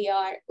that we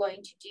are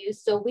going to do.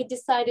 So we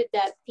decided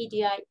that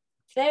PDI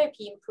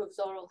therapy improves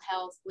oral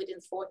health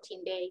within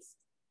 14 days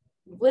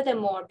with a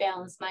more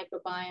balanced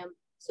microbiome.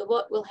 So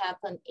what will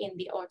happen in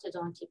the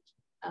orthodontic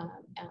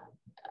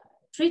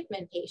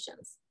treatment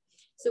patients?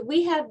 So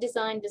we have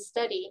designed the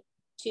study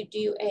to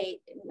do a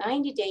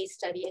 90-day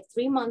study, a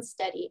 3-month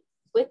study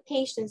with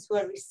patients who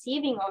are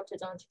receiving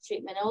orthodontic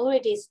treatment,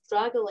 already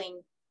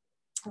struggling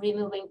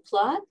removing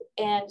plaque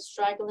and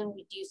struggling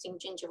reducing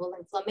gingival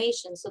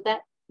inflammation. So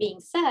that being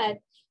said,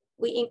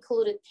 we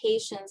included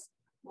patients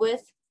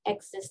with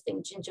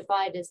existing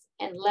gingivitis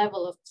and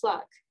level of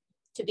plaque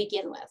to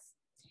begin with.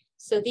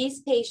 So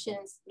these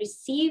patients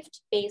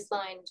received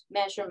baseline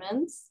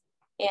measurements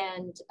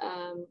and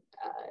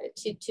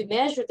to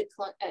measure the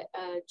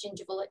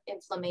gingival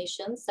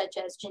inflammation, such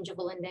as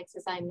gingival index,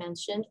 as I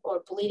mentioned,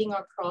 or bleeding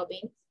or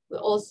probing. We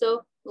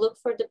also look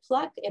for the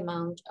plaque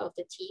amount of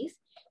the teeth.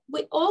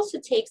 We also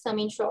take some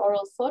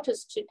intraoral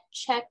photos to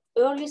check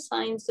early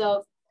signs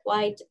of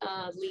white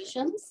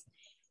lesions,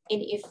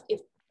 and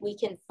if we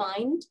can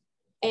find.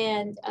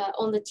 And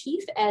on the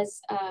teeth, as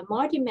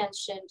Marty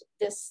mentioned,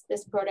 this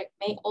product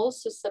may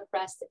also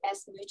suppress the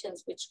S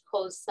mutants, which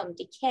cause some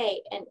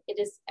decay. And it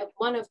is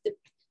one of the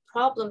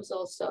problems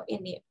also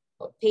in the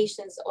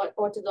patients or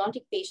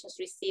orthodontic patients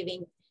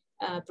receiving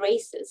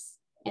braces.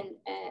 And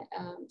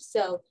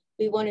so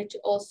we wanted to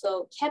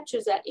also capture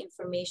that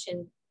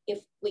information if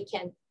we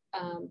can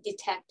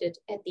detect it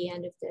at the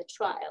end of the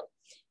trial.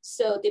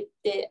 So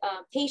the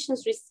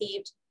patients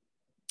received,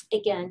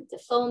 again, the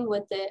foam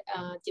with the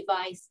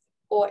device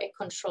or a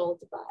control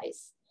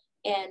device.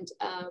 And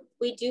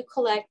we do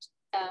collect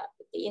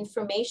the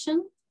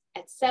information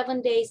at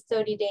 7 days,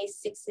 30 days,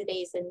 60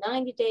 days, and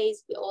 90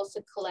 days. We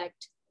also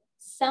collect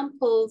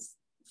samples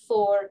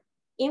for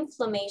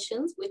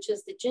inflammations, which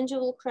is the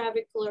gingival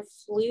clavicular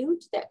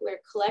fluid that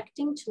we're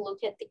collecting to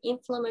look at the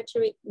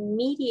inflammatory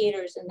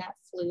mediators in that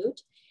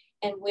fluid.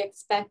 And we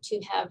expect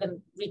to have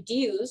them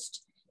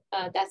reduced.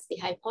 That's the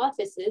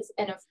hypothesis.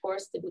 And of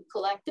course, we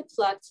collect the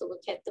plaque to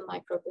look at the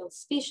microbial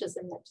species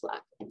in the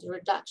plaque and the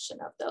reduction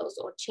of those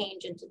or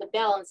change into the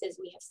balance as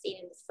we have seen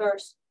in the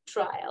first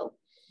trial.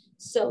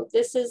 So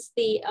this is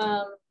the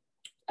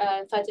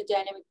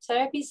photodynamic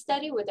therapy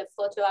study with a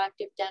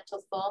photoactive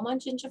dental foam on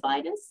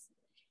gingivitis.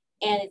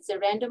 And it's a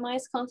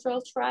randomized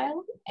control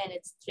trial, and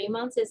it's 3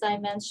 months, as I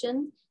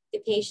mentioned. The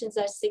patients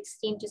are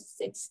 16 to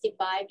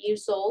 65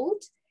 years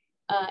old.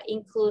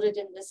 Included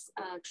in this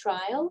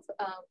trial.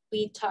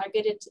 We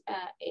targeted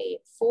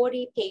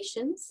 40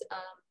 patients,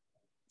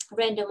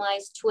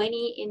 randomized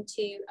 20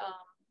 into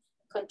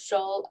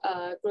control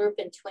group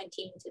and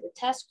 20 into the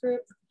test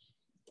group.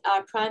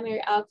 Our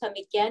primary outcome,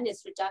 again,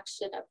 is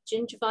reduction of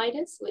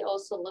gingivitis. We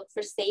also look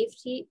for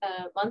safety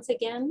once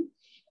again.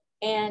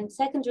 And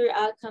secondary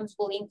outcomes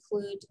will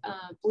include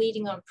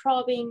bleeding on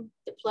probing,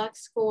 the plaque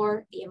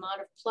score, the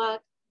amount of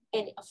plaque,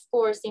 and of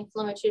course,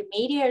 inflammatory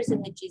mediators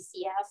in the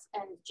GCF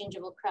and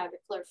gingival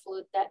clavicular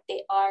fluid that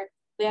they are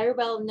very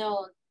well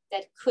known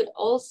that could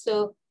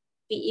also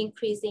be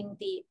increasing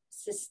the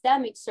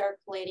systemic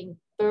circulating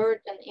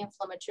burden,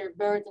 inflammatory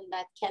burden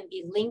that can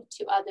be linked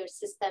to other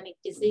systemic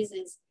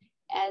diseases,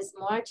 as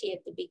Marty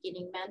at the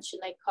beginning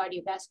mentioned, like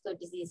cardiovascular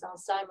disease,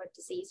 Alzheimer's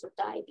disease, or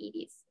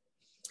diabetes.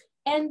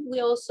 And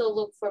we also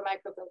look for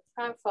microbial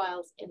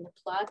profiles in the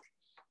plaque.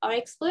 Our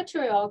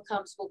exploratory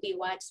outcomes will be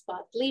white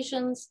spot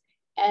lesions,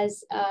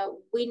 as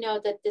we know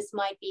that this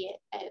might be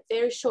a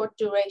very short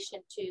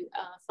duration to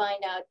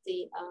find out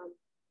the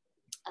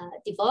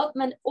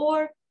development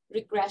or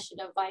regression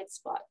of white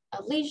spot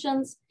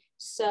lesions.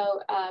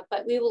 So,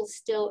 but we will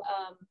still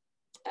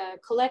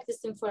collect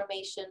this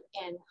information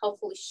and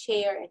hopefully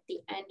share at the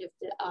end of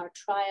our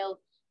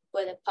trial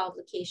with a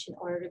publication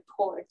or a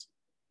report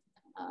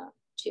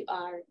to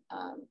our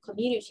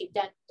community,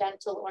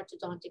 dental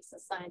orthodontics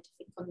and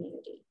scientific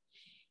community.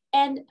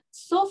 And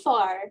so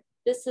far,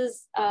 this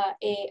is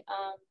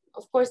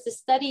of course, the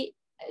study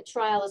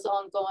trial is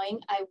ongoing.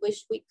 I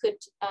wish we could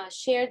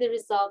share the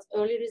results,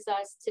 early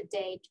results to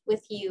date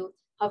with you.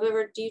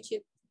 However, due to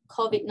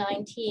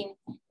COVID-19,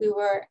 we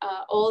were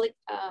all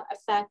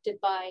affected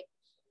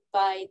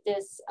by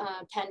this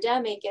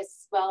pandemic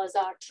as well as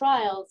our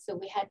trial. So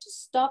we had to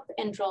stop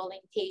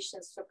enrolling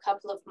patients for a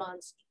couple of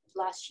months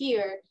last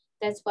year.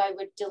 That's why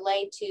we're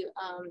delayed to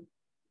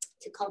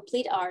to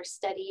complete our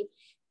study.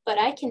 But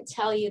I can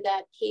tell you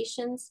that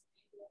patients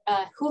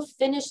who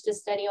finished the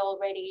study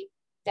already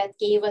that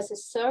gave us a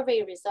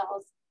survey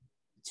results,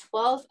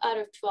 12 out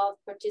of 12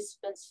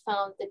 participants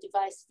found the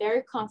device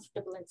very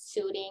comfortable and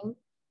soothing.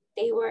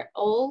 They were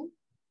all,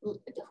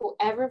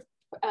 whoever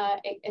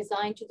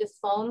assigned to the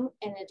foam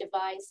and the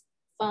device,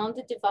 found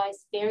the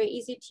device very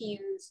easy to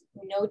use,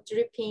 no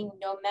dripping,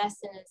 no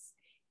messiness.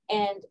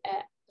 And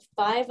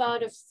 5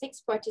 out of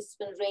 6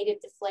 participants rated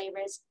the flavor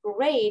as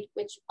great,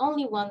 which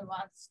only one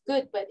was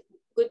good, but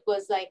good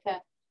was like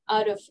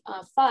out of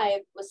 5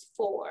 was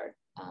 4,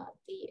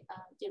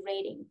 the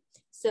rating.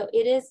 So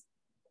it is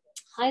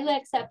highly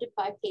accepted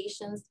by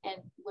patients,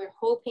 and we're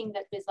hoping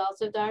that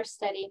results of our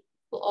study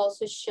will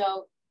also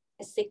show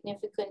a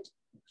significant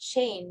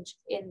change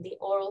in the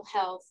oral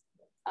health,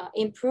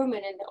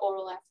 improvement in the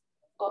oral health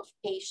of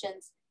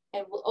patients,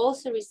 and will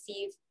also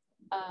receive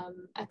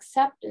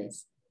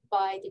acceptance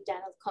by the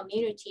dental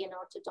community and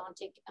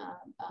orthodontic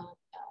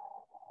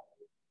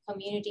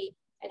community,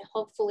 and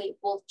hopefully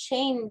will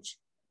change,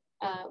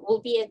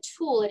 will be a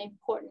tool, an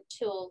important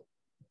tool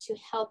to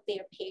help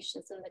their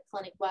patients in the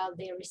clinic while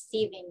they're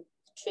receiving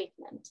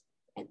treatment.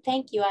 And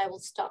thank you. I will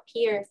stop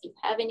here. If you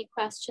have any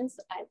questions,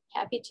 I'm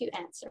happy to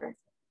answer.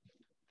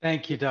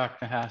 Thank you,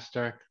 Dr.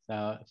 Hasturk.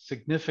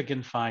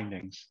 Significant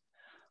findings.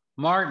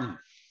 Martin,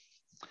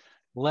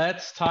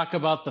 let's talk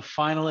about the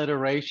final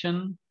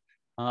iteration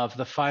of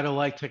the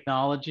PhytoLite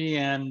technology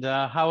and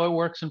how it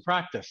works in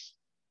practice.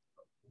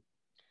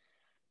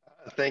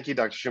 Thank you,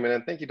 Dr. Schumann,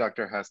 and thank you,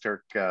 Dr.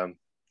 Hasturk.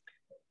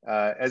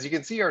 As you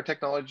can see, our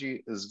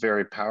technology is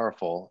very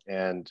powerful,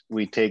 and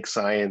we take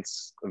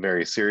science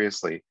very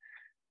seriously.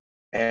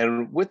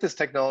 And with this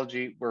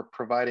technology, we're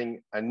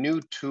providing a new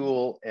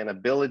tool and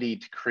ability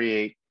to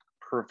create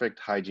perfect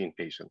hygiene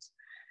patients.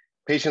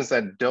 Patients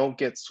that don't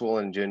get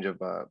swollen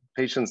gingiva,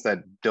 patients that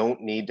don't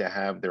need to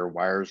have their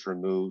wires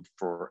removed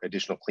for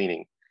additional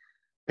cleaning,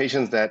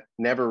 patients that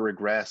never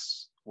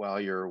regress while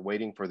you're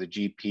waiting for the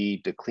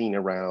GP to clean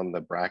around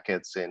the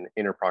brackets in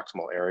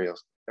interproximal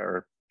areas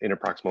or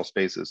interproximal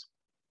spaces,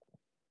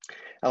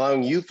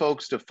 allowing you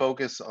folks to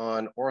focus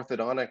on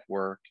orthodontic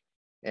work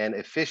and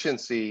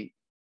efficiency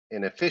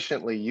and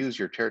efficiently use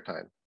your chair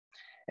time,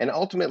 and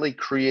ultimately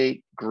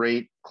create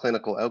great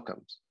clinical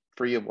outcomes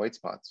free of white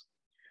spots.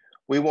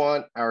 We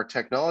want our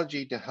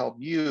technology to help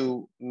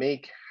you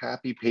make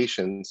happy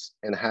patients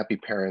and happy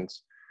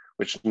parents,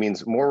 which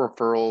means more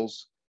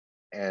referrals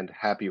and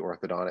happy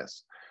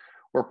orthodontists.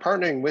 We're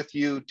partnering with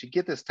you to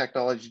get this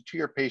technology to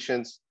your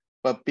patients,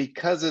 but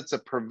because it's a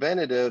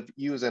preventative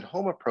use at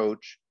home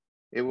approach,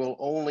 it will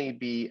only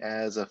be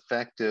as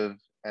effective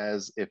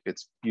as if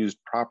it's used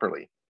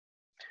properly.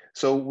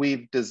 So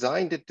we've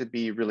designed it to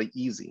be really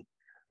easy.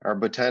 Our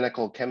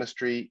botanical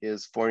chemistry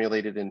is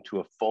formulated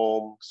into a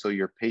foam so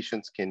your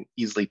patients can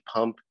easily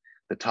pump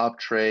the top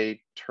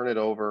tray, turn it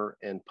over,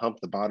 and pump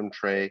the bottom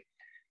tray.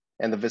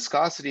 And the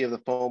viscosity of the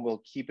foam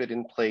will keep it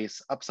in place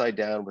upside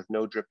down with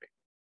no dripping.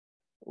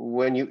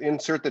 When you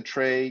insert the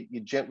tray, you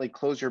gently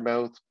close your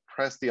mouth,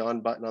 press the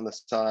on button on the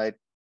side,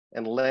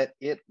 and let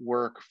it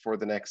work for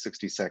the next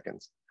 60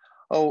 seconds.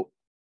 Oh,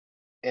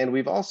 and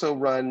we've also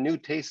run new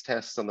taste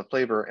tests on the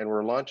flavor, and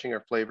we're launching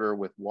our flavor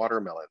with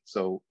watermelon.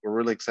 So we're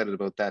really excited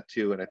about that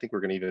too. And I think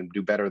we're gonna even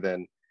do better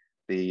than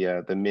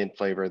the mint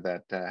flavor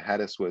that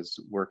Hattis was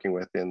working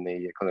with in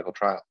the clinical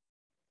trial.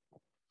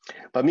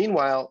 But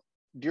meanwhile,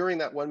 during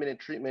that 1-minute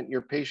treatment,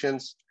 your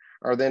patients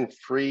are then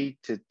free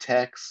to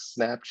text,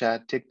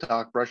 Snapchat,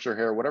 TikTok, brush their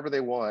hair, whatever they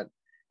want.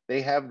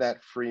 They have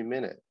that free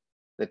minute.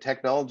 The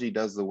technology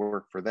does the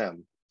work for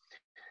them.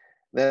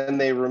 Then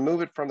they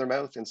remove it from their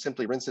mouth and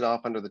simply rinse it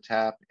off under the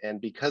tap. And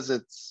because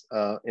it's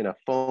in a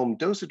foam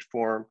dosage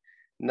form,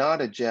 not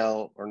a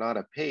gel or not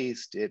a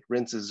paste, it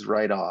rinses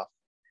right off.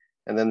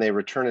 And then they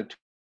return it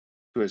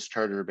to its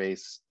charger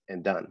base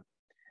and done.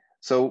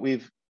 So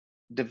we've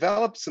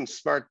developed some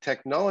smart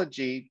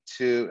technology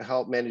to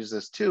help manage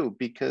this too,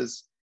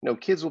 because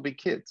kids will be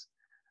kids.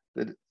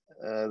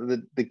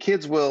 The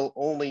kids will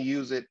only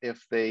use it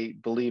if they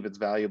believe it's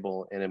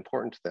valuable and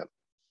important to them.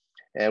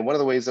 And one of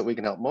the ways that we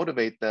can help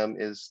motivate them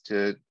is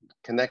to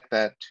connect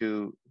that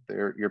to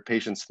your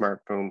patient's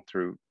smartphone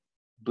through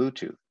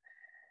Bluetooth.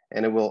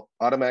 And it will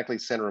automatically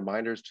send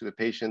reminders to the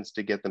patients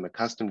to get them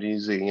accustomed to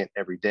using it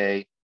every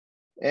day.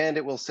 And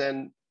it will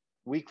send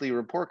weekly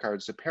report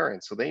cards to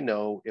parents so they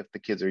know if the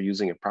kids are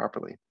using it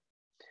properly.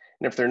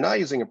 And if they're not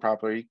using it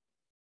properly,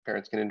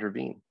 parents can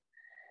intervene.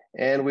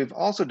 And we've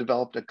also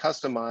developed a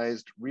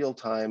customized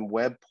real-time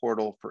web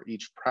portal for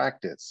each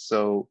practice.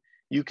 So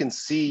you can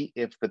see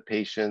if the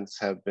patients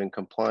have been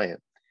compliant,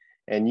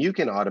 and you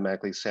can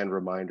automatically send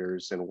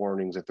reminders and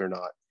warnings if they're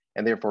not,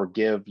 and therefore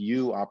give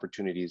you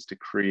opportunities to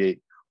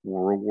create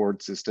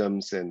reward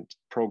systems and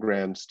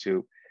programs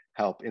to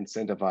help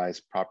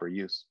incentivize proper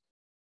use.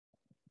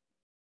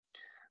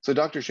 So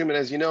Dr. Schumann,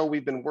 as you know,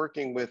 we've been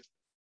working with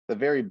the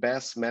very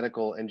best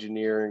medical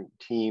engineering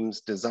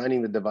teams,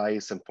 designing the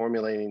device and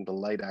formulating the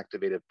light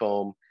activated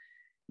foam,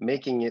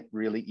 making it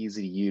really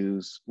easy to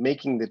use,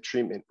 making the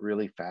treatment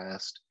really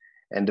fast.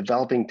 and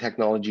developing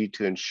technology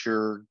to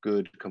ensure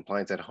good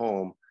compliance at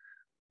home.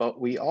 But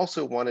we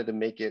also wanted to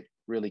make it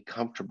really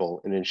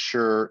comfortable and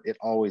ensure it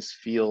always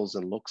feels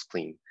and looks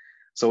clean.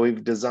 So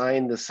we've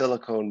designed the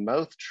silicone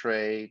mouth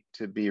tray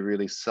to be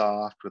really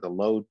soft with a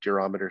low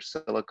durometer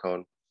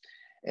silicone,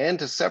 and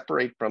to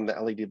separate from the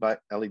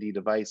LED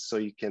device so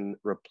you can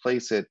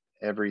replace it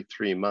every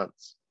 3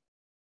 months.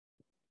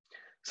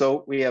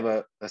 So we have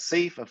a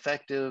safe,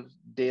 effective,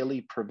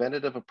 daily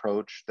preventative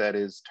approach that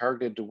is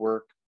targeted to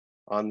work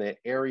on the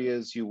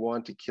areas you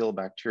want to kill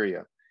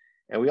bacteria.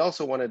 And we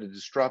also wanted to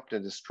disrupt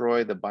and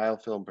destroy the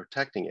biofilm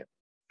protecting it.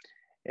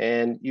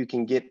 And you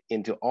can get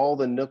into all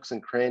the nooks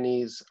and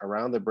crannies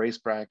around the brace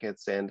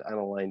brackets and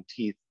unaligned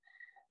teeth.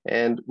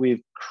 And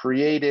we've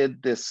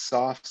created this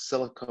soft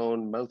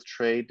silicone mouth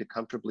tray to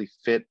comfortably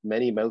fit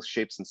many mouth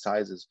shapes and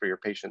sizes for your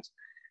patients.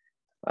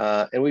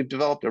 And we've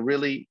developed a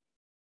really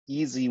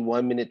easy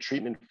 1-minute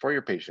treatment for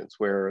your patients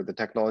where the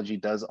technology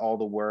does all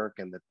the work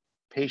and the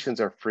patients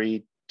are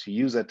free to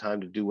use that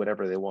time to do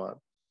whatever they want.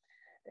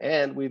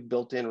 And we've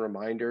built in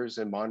reminders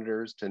and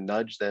monitors to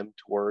nudge them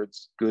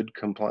towards good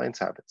compliance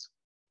habits.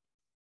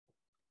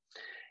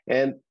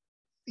 And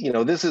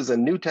this is a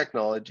new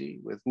technology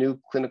with new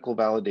clinical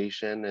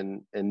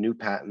validation and new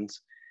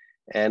patents,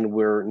 and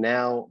we're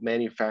now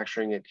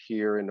manufacturing it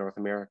here in North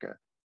America.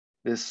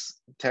 This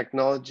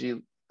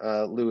technology,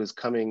 Lou, is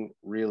coming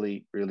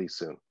really, really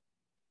soon.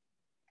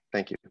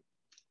 Thank you.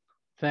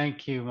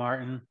 Thank you,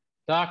 Martin.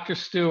 Dr.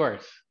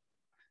 Stewart,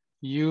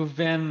 you've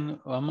been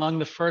among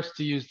the first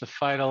to use the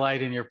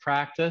Phytolite in your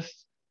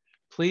practice.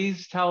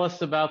 Please tell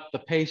us about the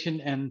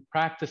patient and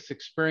practice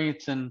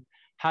experience and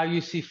how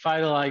you see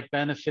Phytolite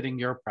benefiting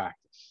your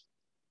practice.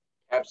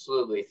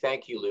 Absolutely.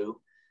 Thank you,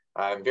 Lou.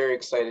 I'm very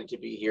excited to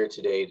be here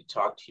today to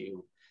talk to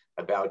you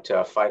about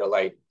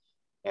Phytolite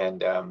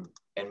and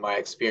my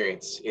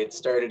experience. It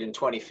started in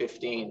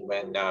 2015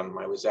 when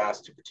I was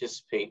asked to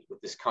participate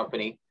with this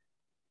company.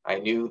 I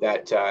knew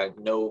that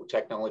no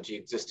technology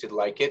existed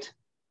like it,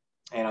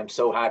 and I'm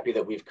so happy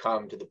that we've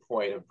come to the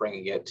point of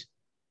bringing it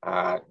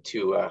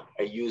to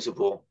a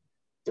usable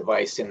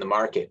device in the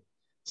market.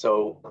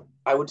 So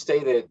I would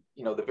say that,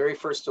 the very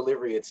first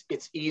delivery,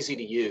 it's easy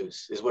to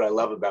use is what I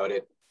love about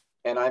it.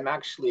 And I'm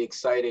actually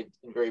excited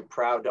and very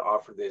proud to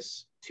offer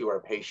this to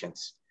our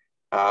patients.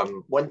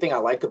 One thing I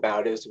like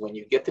about it is when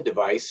you get the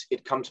device,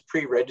 it comes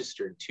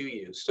pre-registered to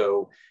you.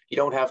 So you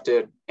don't have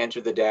to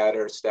enter the data,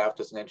 or staff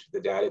doesn't enter the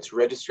data. It's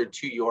registered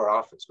to your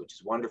office, which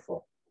is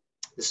wonderful.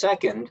 The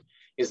second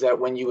is that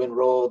when you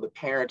enroll the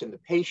parent and the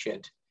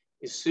patient,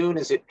 as soon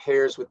as it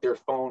pairs with their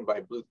phone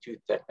by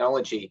Bluetooth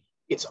technology,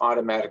 it's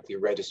automatically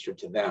registered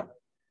to them.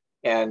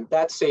 And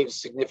that saves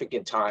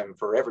significant time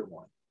for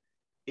everyone.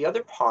 The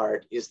other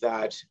part is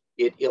that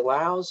it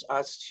allows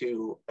us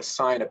to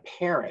assign a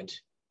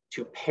parent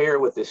to pair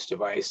with this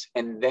device,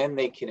 and then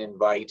they can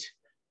invite,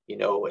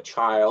 a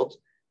child.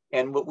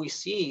 And what we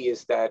see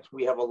is that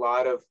we have a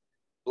lot of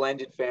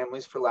blended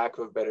families, for lack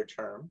of a better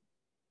term,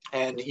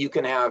 and you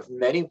can have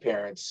many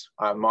parents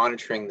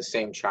monitoring the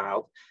same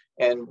child.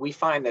 And we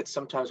find that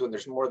sometimes when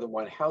there's more than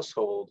one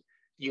household,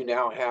 you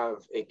now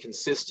have a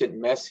consistent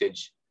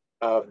message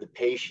of the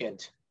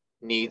patient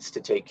needs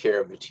to take care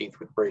of their teeth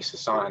with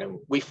braces on. And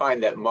we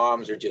find that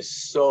moms are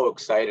just so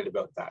excited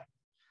about that.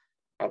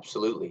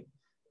 Absolutely.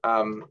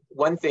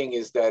 One thing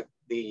is that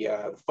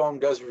the foam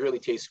does really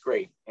taste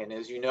great. And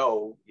as you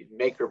know,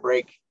 make or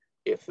break,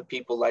 if the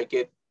people like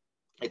it,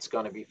 it's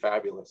going to be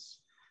fabulous.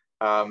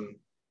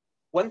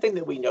 One thing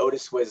that we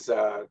noticed was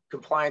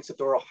compliance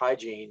with oral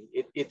hygiene.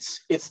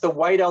 It's the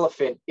white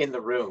elephant in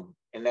the room.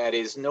 And that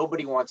is,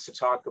 nobody wants to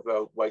talk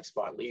about white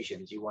spot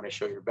lesions. You want to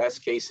show your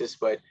best cases,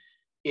 but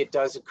it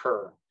does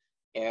occur,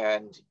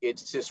 and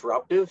it's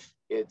disruptive.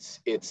 It's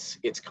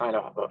kind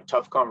of a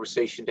tough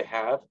conversation to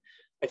have.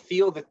 I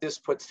feel that this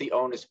puts the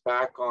onus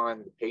back on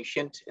the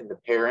patient and the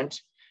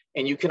parent,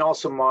 and you can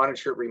also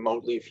monitor it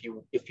remotely if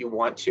you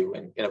want to,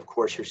 and of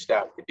course your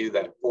staff could do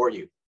that for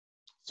you.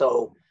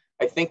 So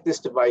I think this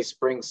device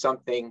brings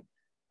something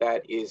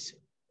that is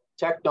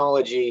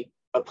technology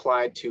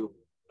applied to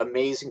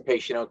amazing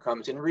patient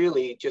outcomes, and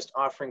really just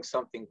offering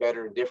something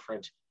better and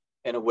different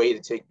and a way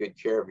to take good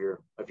care of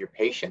your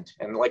patient.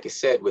 And like I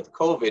said, with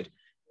COVID,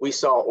 we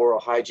saw oral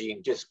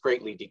hygiene just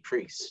greatly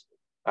decrease.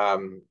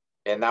 And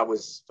that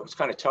was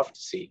kind of tough to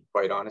see,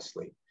 quite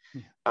honestly.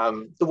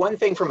 The one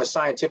thing from a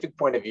scientific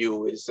point of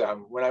view is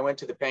when I went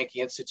to the Pankey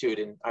Institute,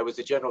 and I was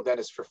a general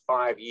dentist for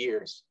 5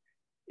 years,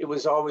 it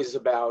was always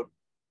about,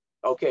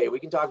 okay, we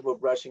can talk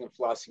about brushing and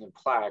flossing and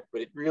plaque,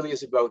 but it really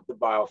is about the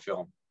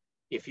biofilm.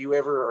 If you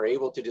ever are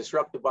able to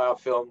disrupt the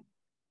biofilm,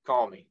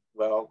 call me.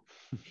 Well,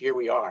 here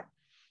we are.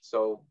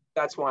 So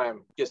that's why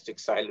I'm just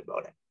excited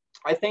about it.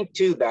 I think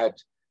too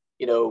that,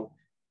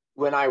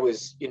 when I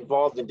was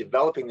involved in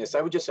developing this,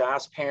 I would just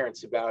ask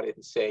parents about it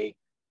and say,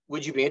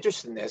 would you be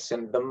interested in this?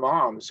 And the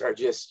moms are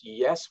just,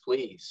 yes,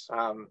 please.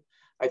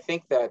 I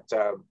think that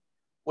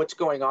what's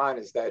going on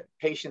is that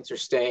patients are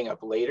staying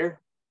up later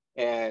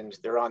and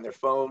they're on their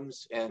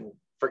phones, and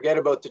forget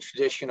about the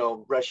traditional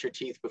brush your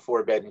teeth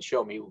before bed and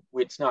show me.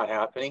 It's not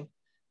happening.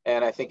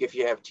 And I think if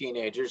you have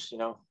teenagers,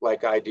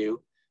 like I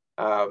do,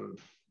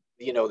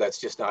 that's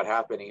just not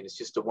happening. And it's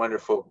just a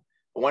wonderful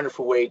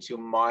way to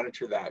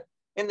monitor that.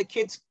 And the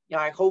kids,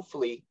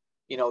 hopefully,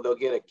 they'll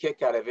get a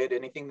kick out of it.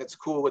 Anything that's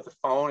cool with the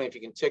phone, if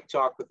you can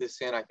TikTok with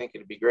this in, I think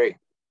it'd be great.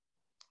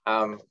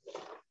 I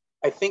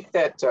think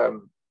that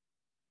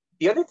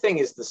the other thing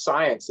is the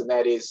science, and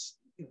that is,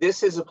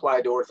 this is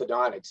applied to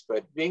orthodontics,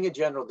 but being a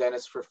general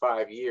dentist for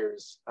 5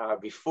 years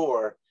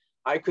before,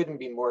 I couldn't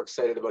be more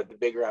excited about the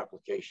bigger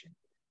application.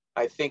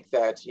 I think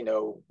that,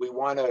 we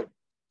want to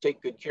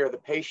take good care of the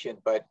patient,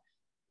 but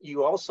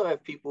you also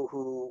have people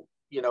who,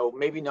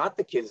 maybe not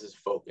the kids'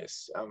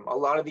 focus. A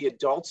lot of the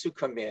adults who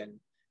come in,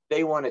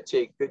 they want to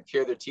take good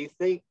care of their teeth.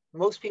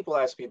 Most people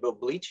ask me about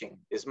bleaching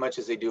as much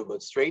as they do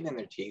about straightening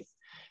their teeth.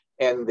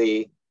 And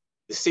the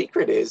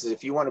secret is,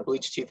 if you want to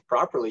bleach teeth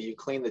properly, you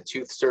clean the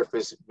tooth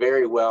surface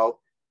very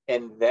well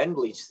and then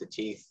bleach the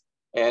teeth.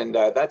 And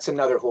that's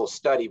another whole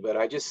study, but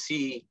I just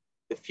see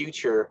the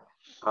future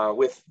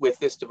with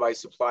this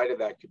device applied to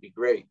that could be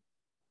great.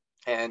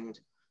 And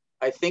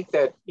I think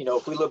that,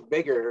 if we look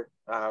bigger,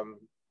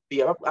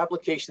 the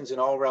applications in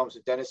all realms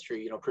of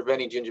dentistry,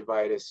 preventing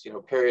gingivitis,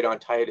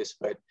 periodontitis,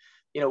 but,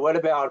 what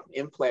about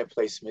implant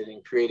placement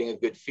and creating a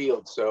good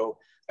field? So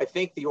I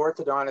think the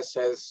orthodontist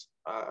has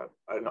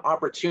an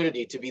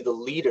opportunity to be the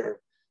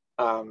leader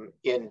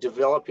in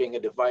developing a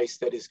device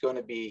that is going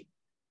to be,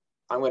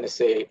 I'm going to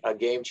say, a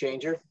game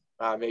changer,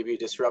 maybe a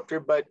disruptor,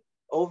 but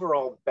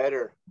overall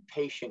better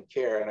patient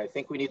care. And I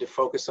think we need to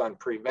focus on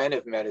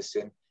preventive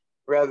medicine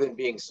rather than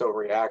being so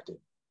reactive.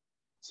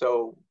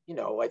 So,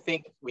 I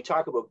think we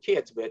talk about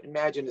kids, but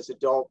imagine as an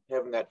adult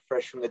having that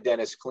fresh from the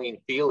dentist clean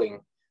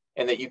feeling,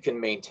 and that you can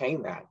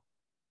maintain that.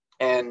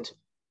 And,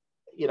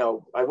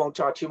 I won't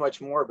talk too much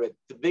more, but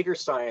the bigger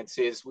science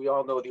is, we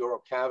all know the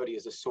oral cavity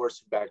is a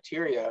source of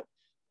bacteria.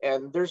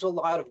 And there's a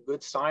lot of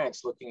good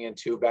science looking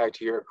into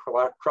bacteria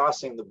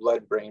crossing the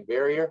blood-brain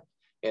barrier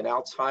in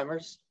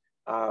Alzheimer's.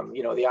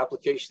 The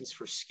applications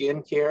for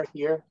skin care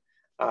here,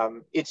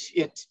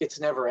 it's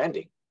never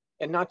ending.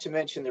 And not to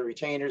mention the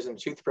retainers and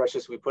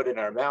toothbrushes we put in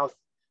our mouth.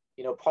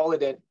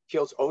 Polydent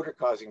kills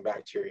odor-causing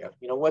bacteria.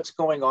 What's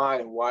going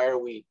on, and why are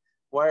we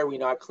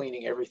not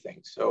cleaning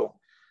everything? So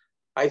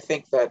I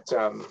think that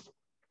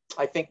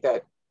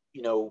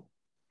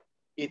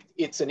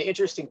it's an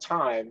interesting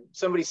time.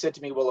 Somebody said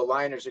to me, well,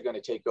 aligners are going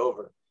to take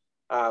over.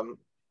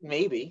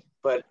 Maybe,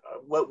 but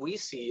what we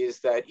see is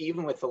that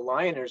even with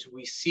aligners,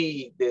 we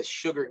see this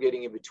sugar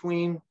getting in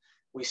between.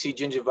 We see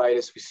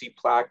gingivitis, we see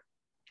plaque,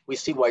 we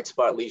see white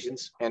spot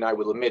lesions, and I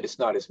will admit it's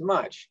not as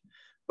much.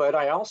 But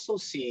I also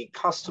see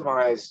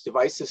customized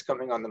devices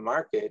coming on the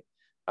market,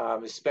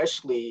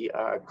 especially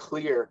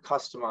clear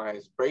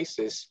customized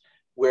braces,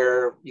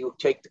 where you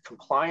take the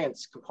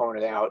compliance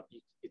component out.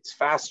 It's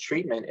fast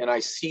treatment, and I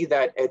see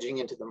that edging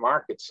into the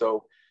market.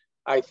 So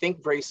I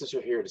think braces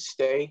are here to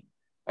stay.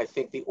 I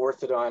think the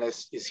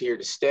orthodontist is here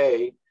to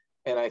stay.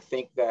 And I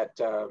think that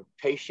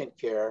patient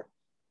care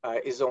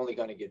is only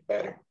going to get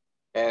better.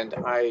 And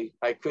I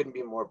couldn't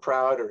be more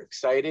proud or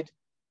excited.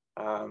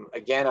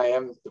 Again, I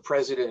am the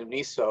president of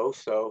NISO,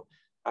 so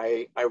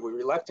I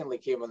reluctantly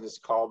came on this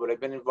call, but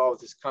I've been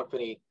involved with this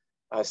company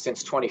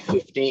since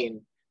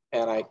 2015,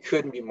 and I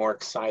couldn't be more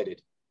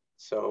excited.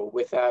 So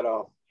with that,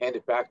 I'll hand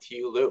it back to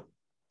you, Lou.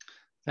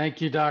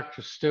 Thank you,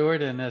 Dr.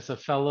 Stewart. And as a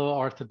fellow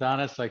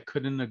orthodontist, I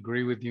couldn't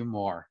agree with you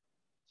more.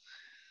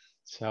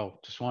 So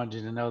just wanted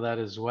you to know that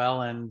as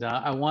well. And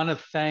I want to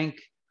thank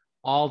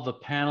all the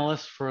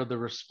panelists for the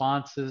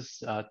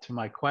responses to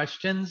my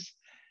questions.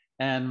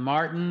 And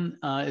Martin,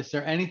 is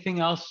there anything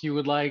else you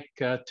would like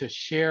to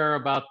share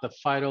about the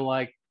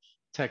phyto-like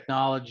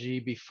technology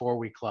before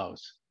we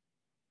close?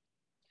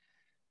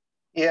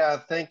 Yeah,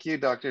 thank you,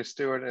 Dr.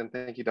 Stewart, and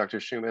thank you, Dr.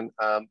 Schumann.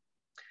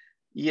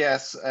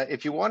 Yes,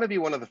 if you want to be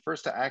one of the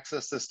first to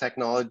access this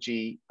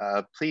technology,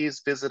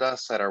 please visit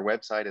us at our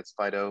website. It's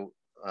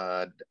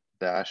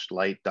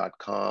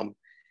phyto-light.com.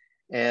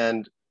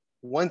 And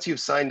once you've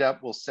signed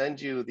up, we'll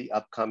send you the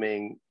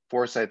upcoming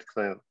Foresight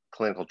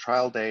clinical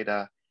trial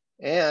data,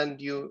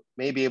 and you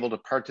may be able to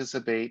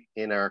participate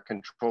in our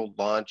controlled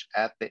launch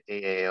at the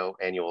AAO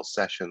annual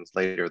sessions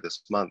later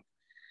this month.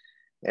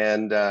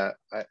 And I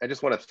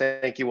just want to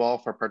thank you all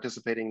for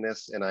participating in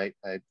this, and I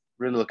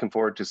really looking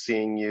forward to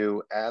seeing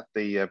you at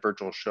the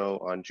virtual show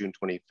on June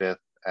 25th,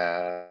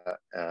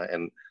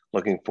 and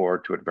looking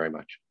forward to it very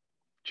much.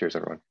 Cheers,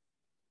 everyone.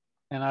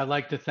 And I'd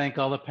like to thank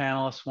all the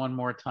panelists one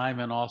more time,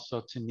 and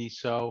also to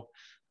NISO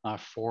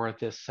for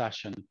this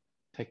session.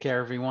 Take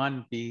care,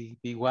 everyone. Be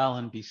well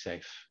and be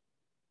safe.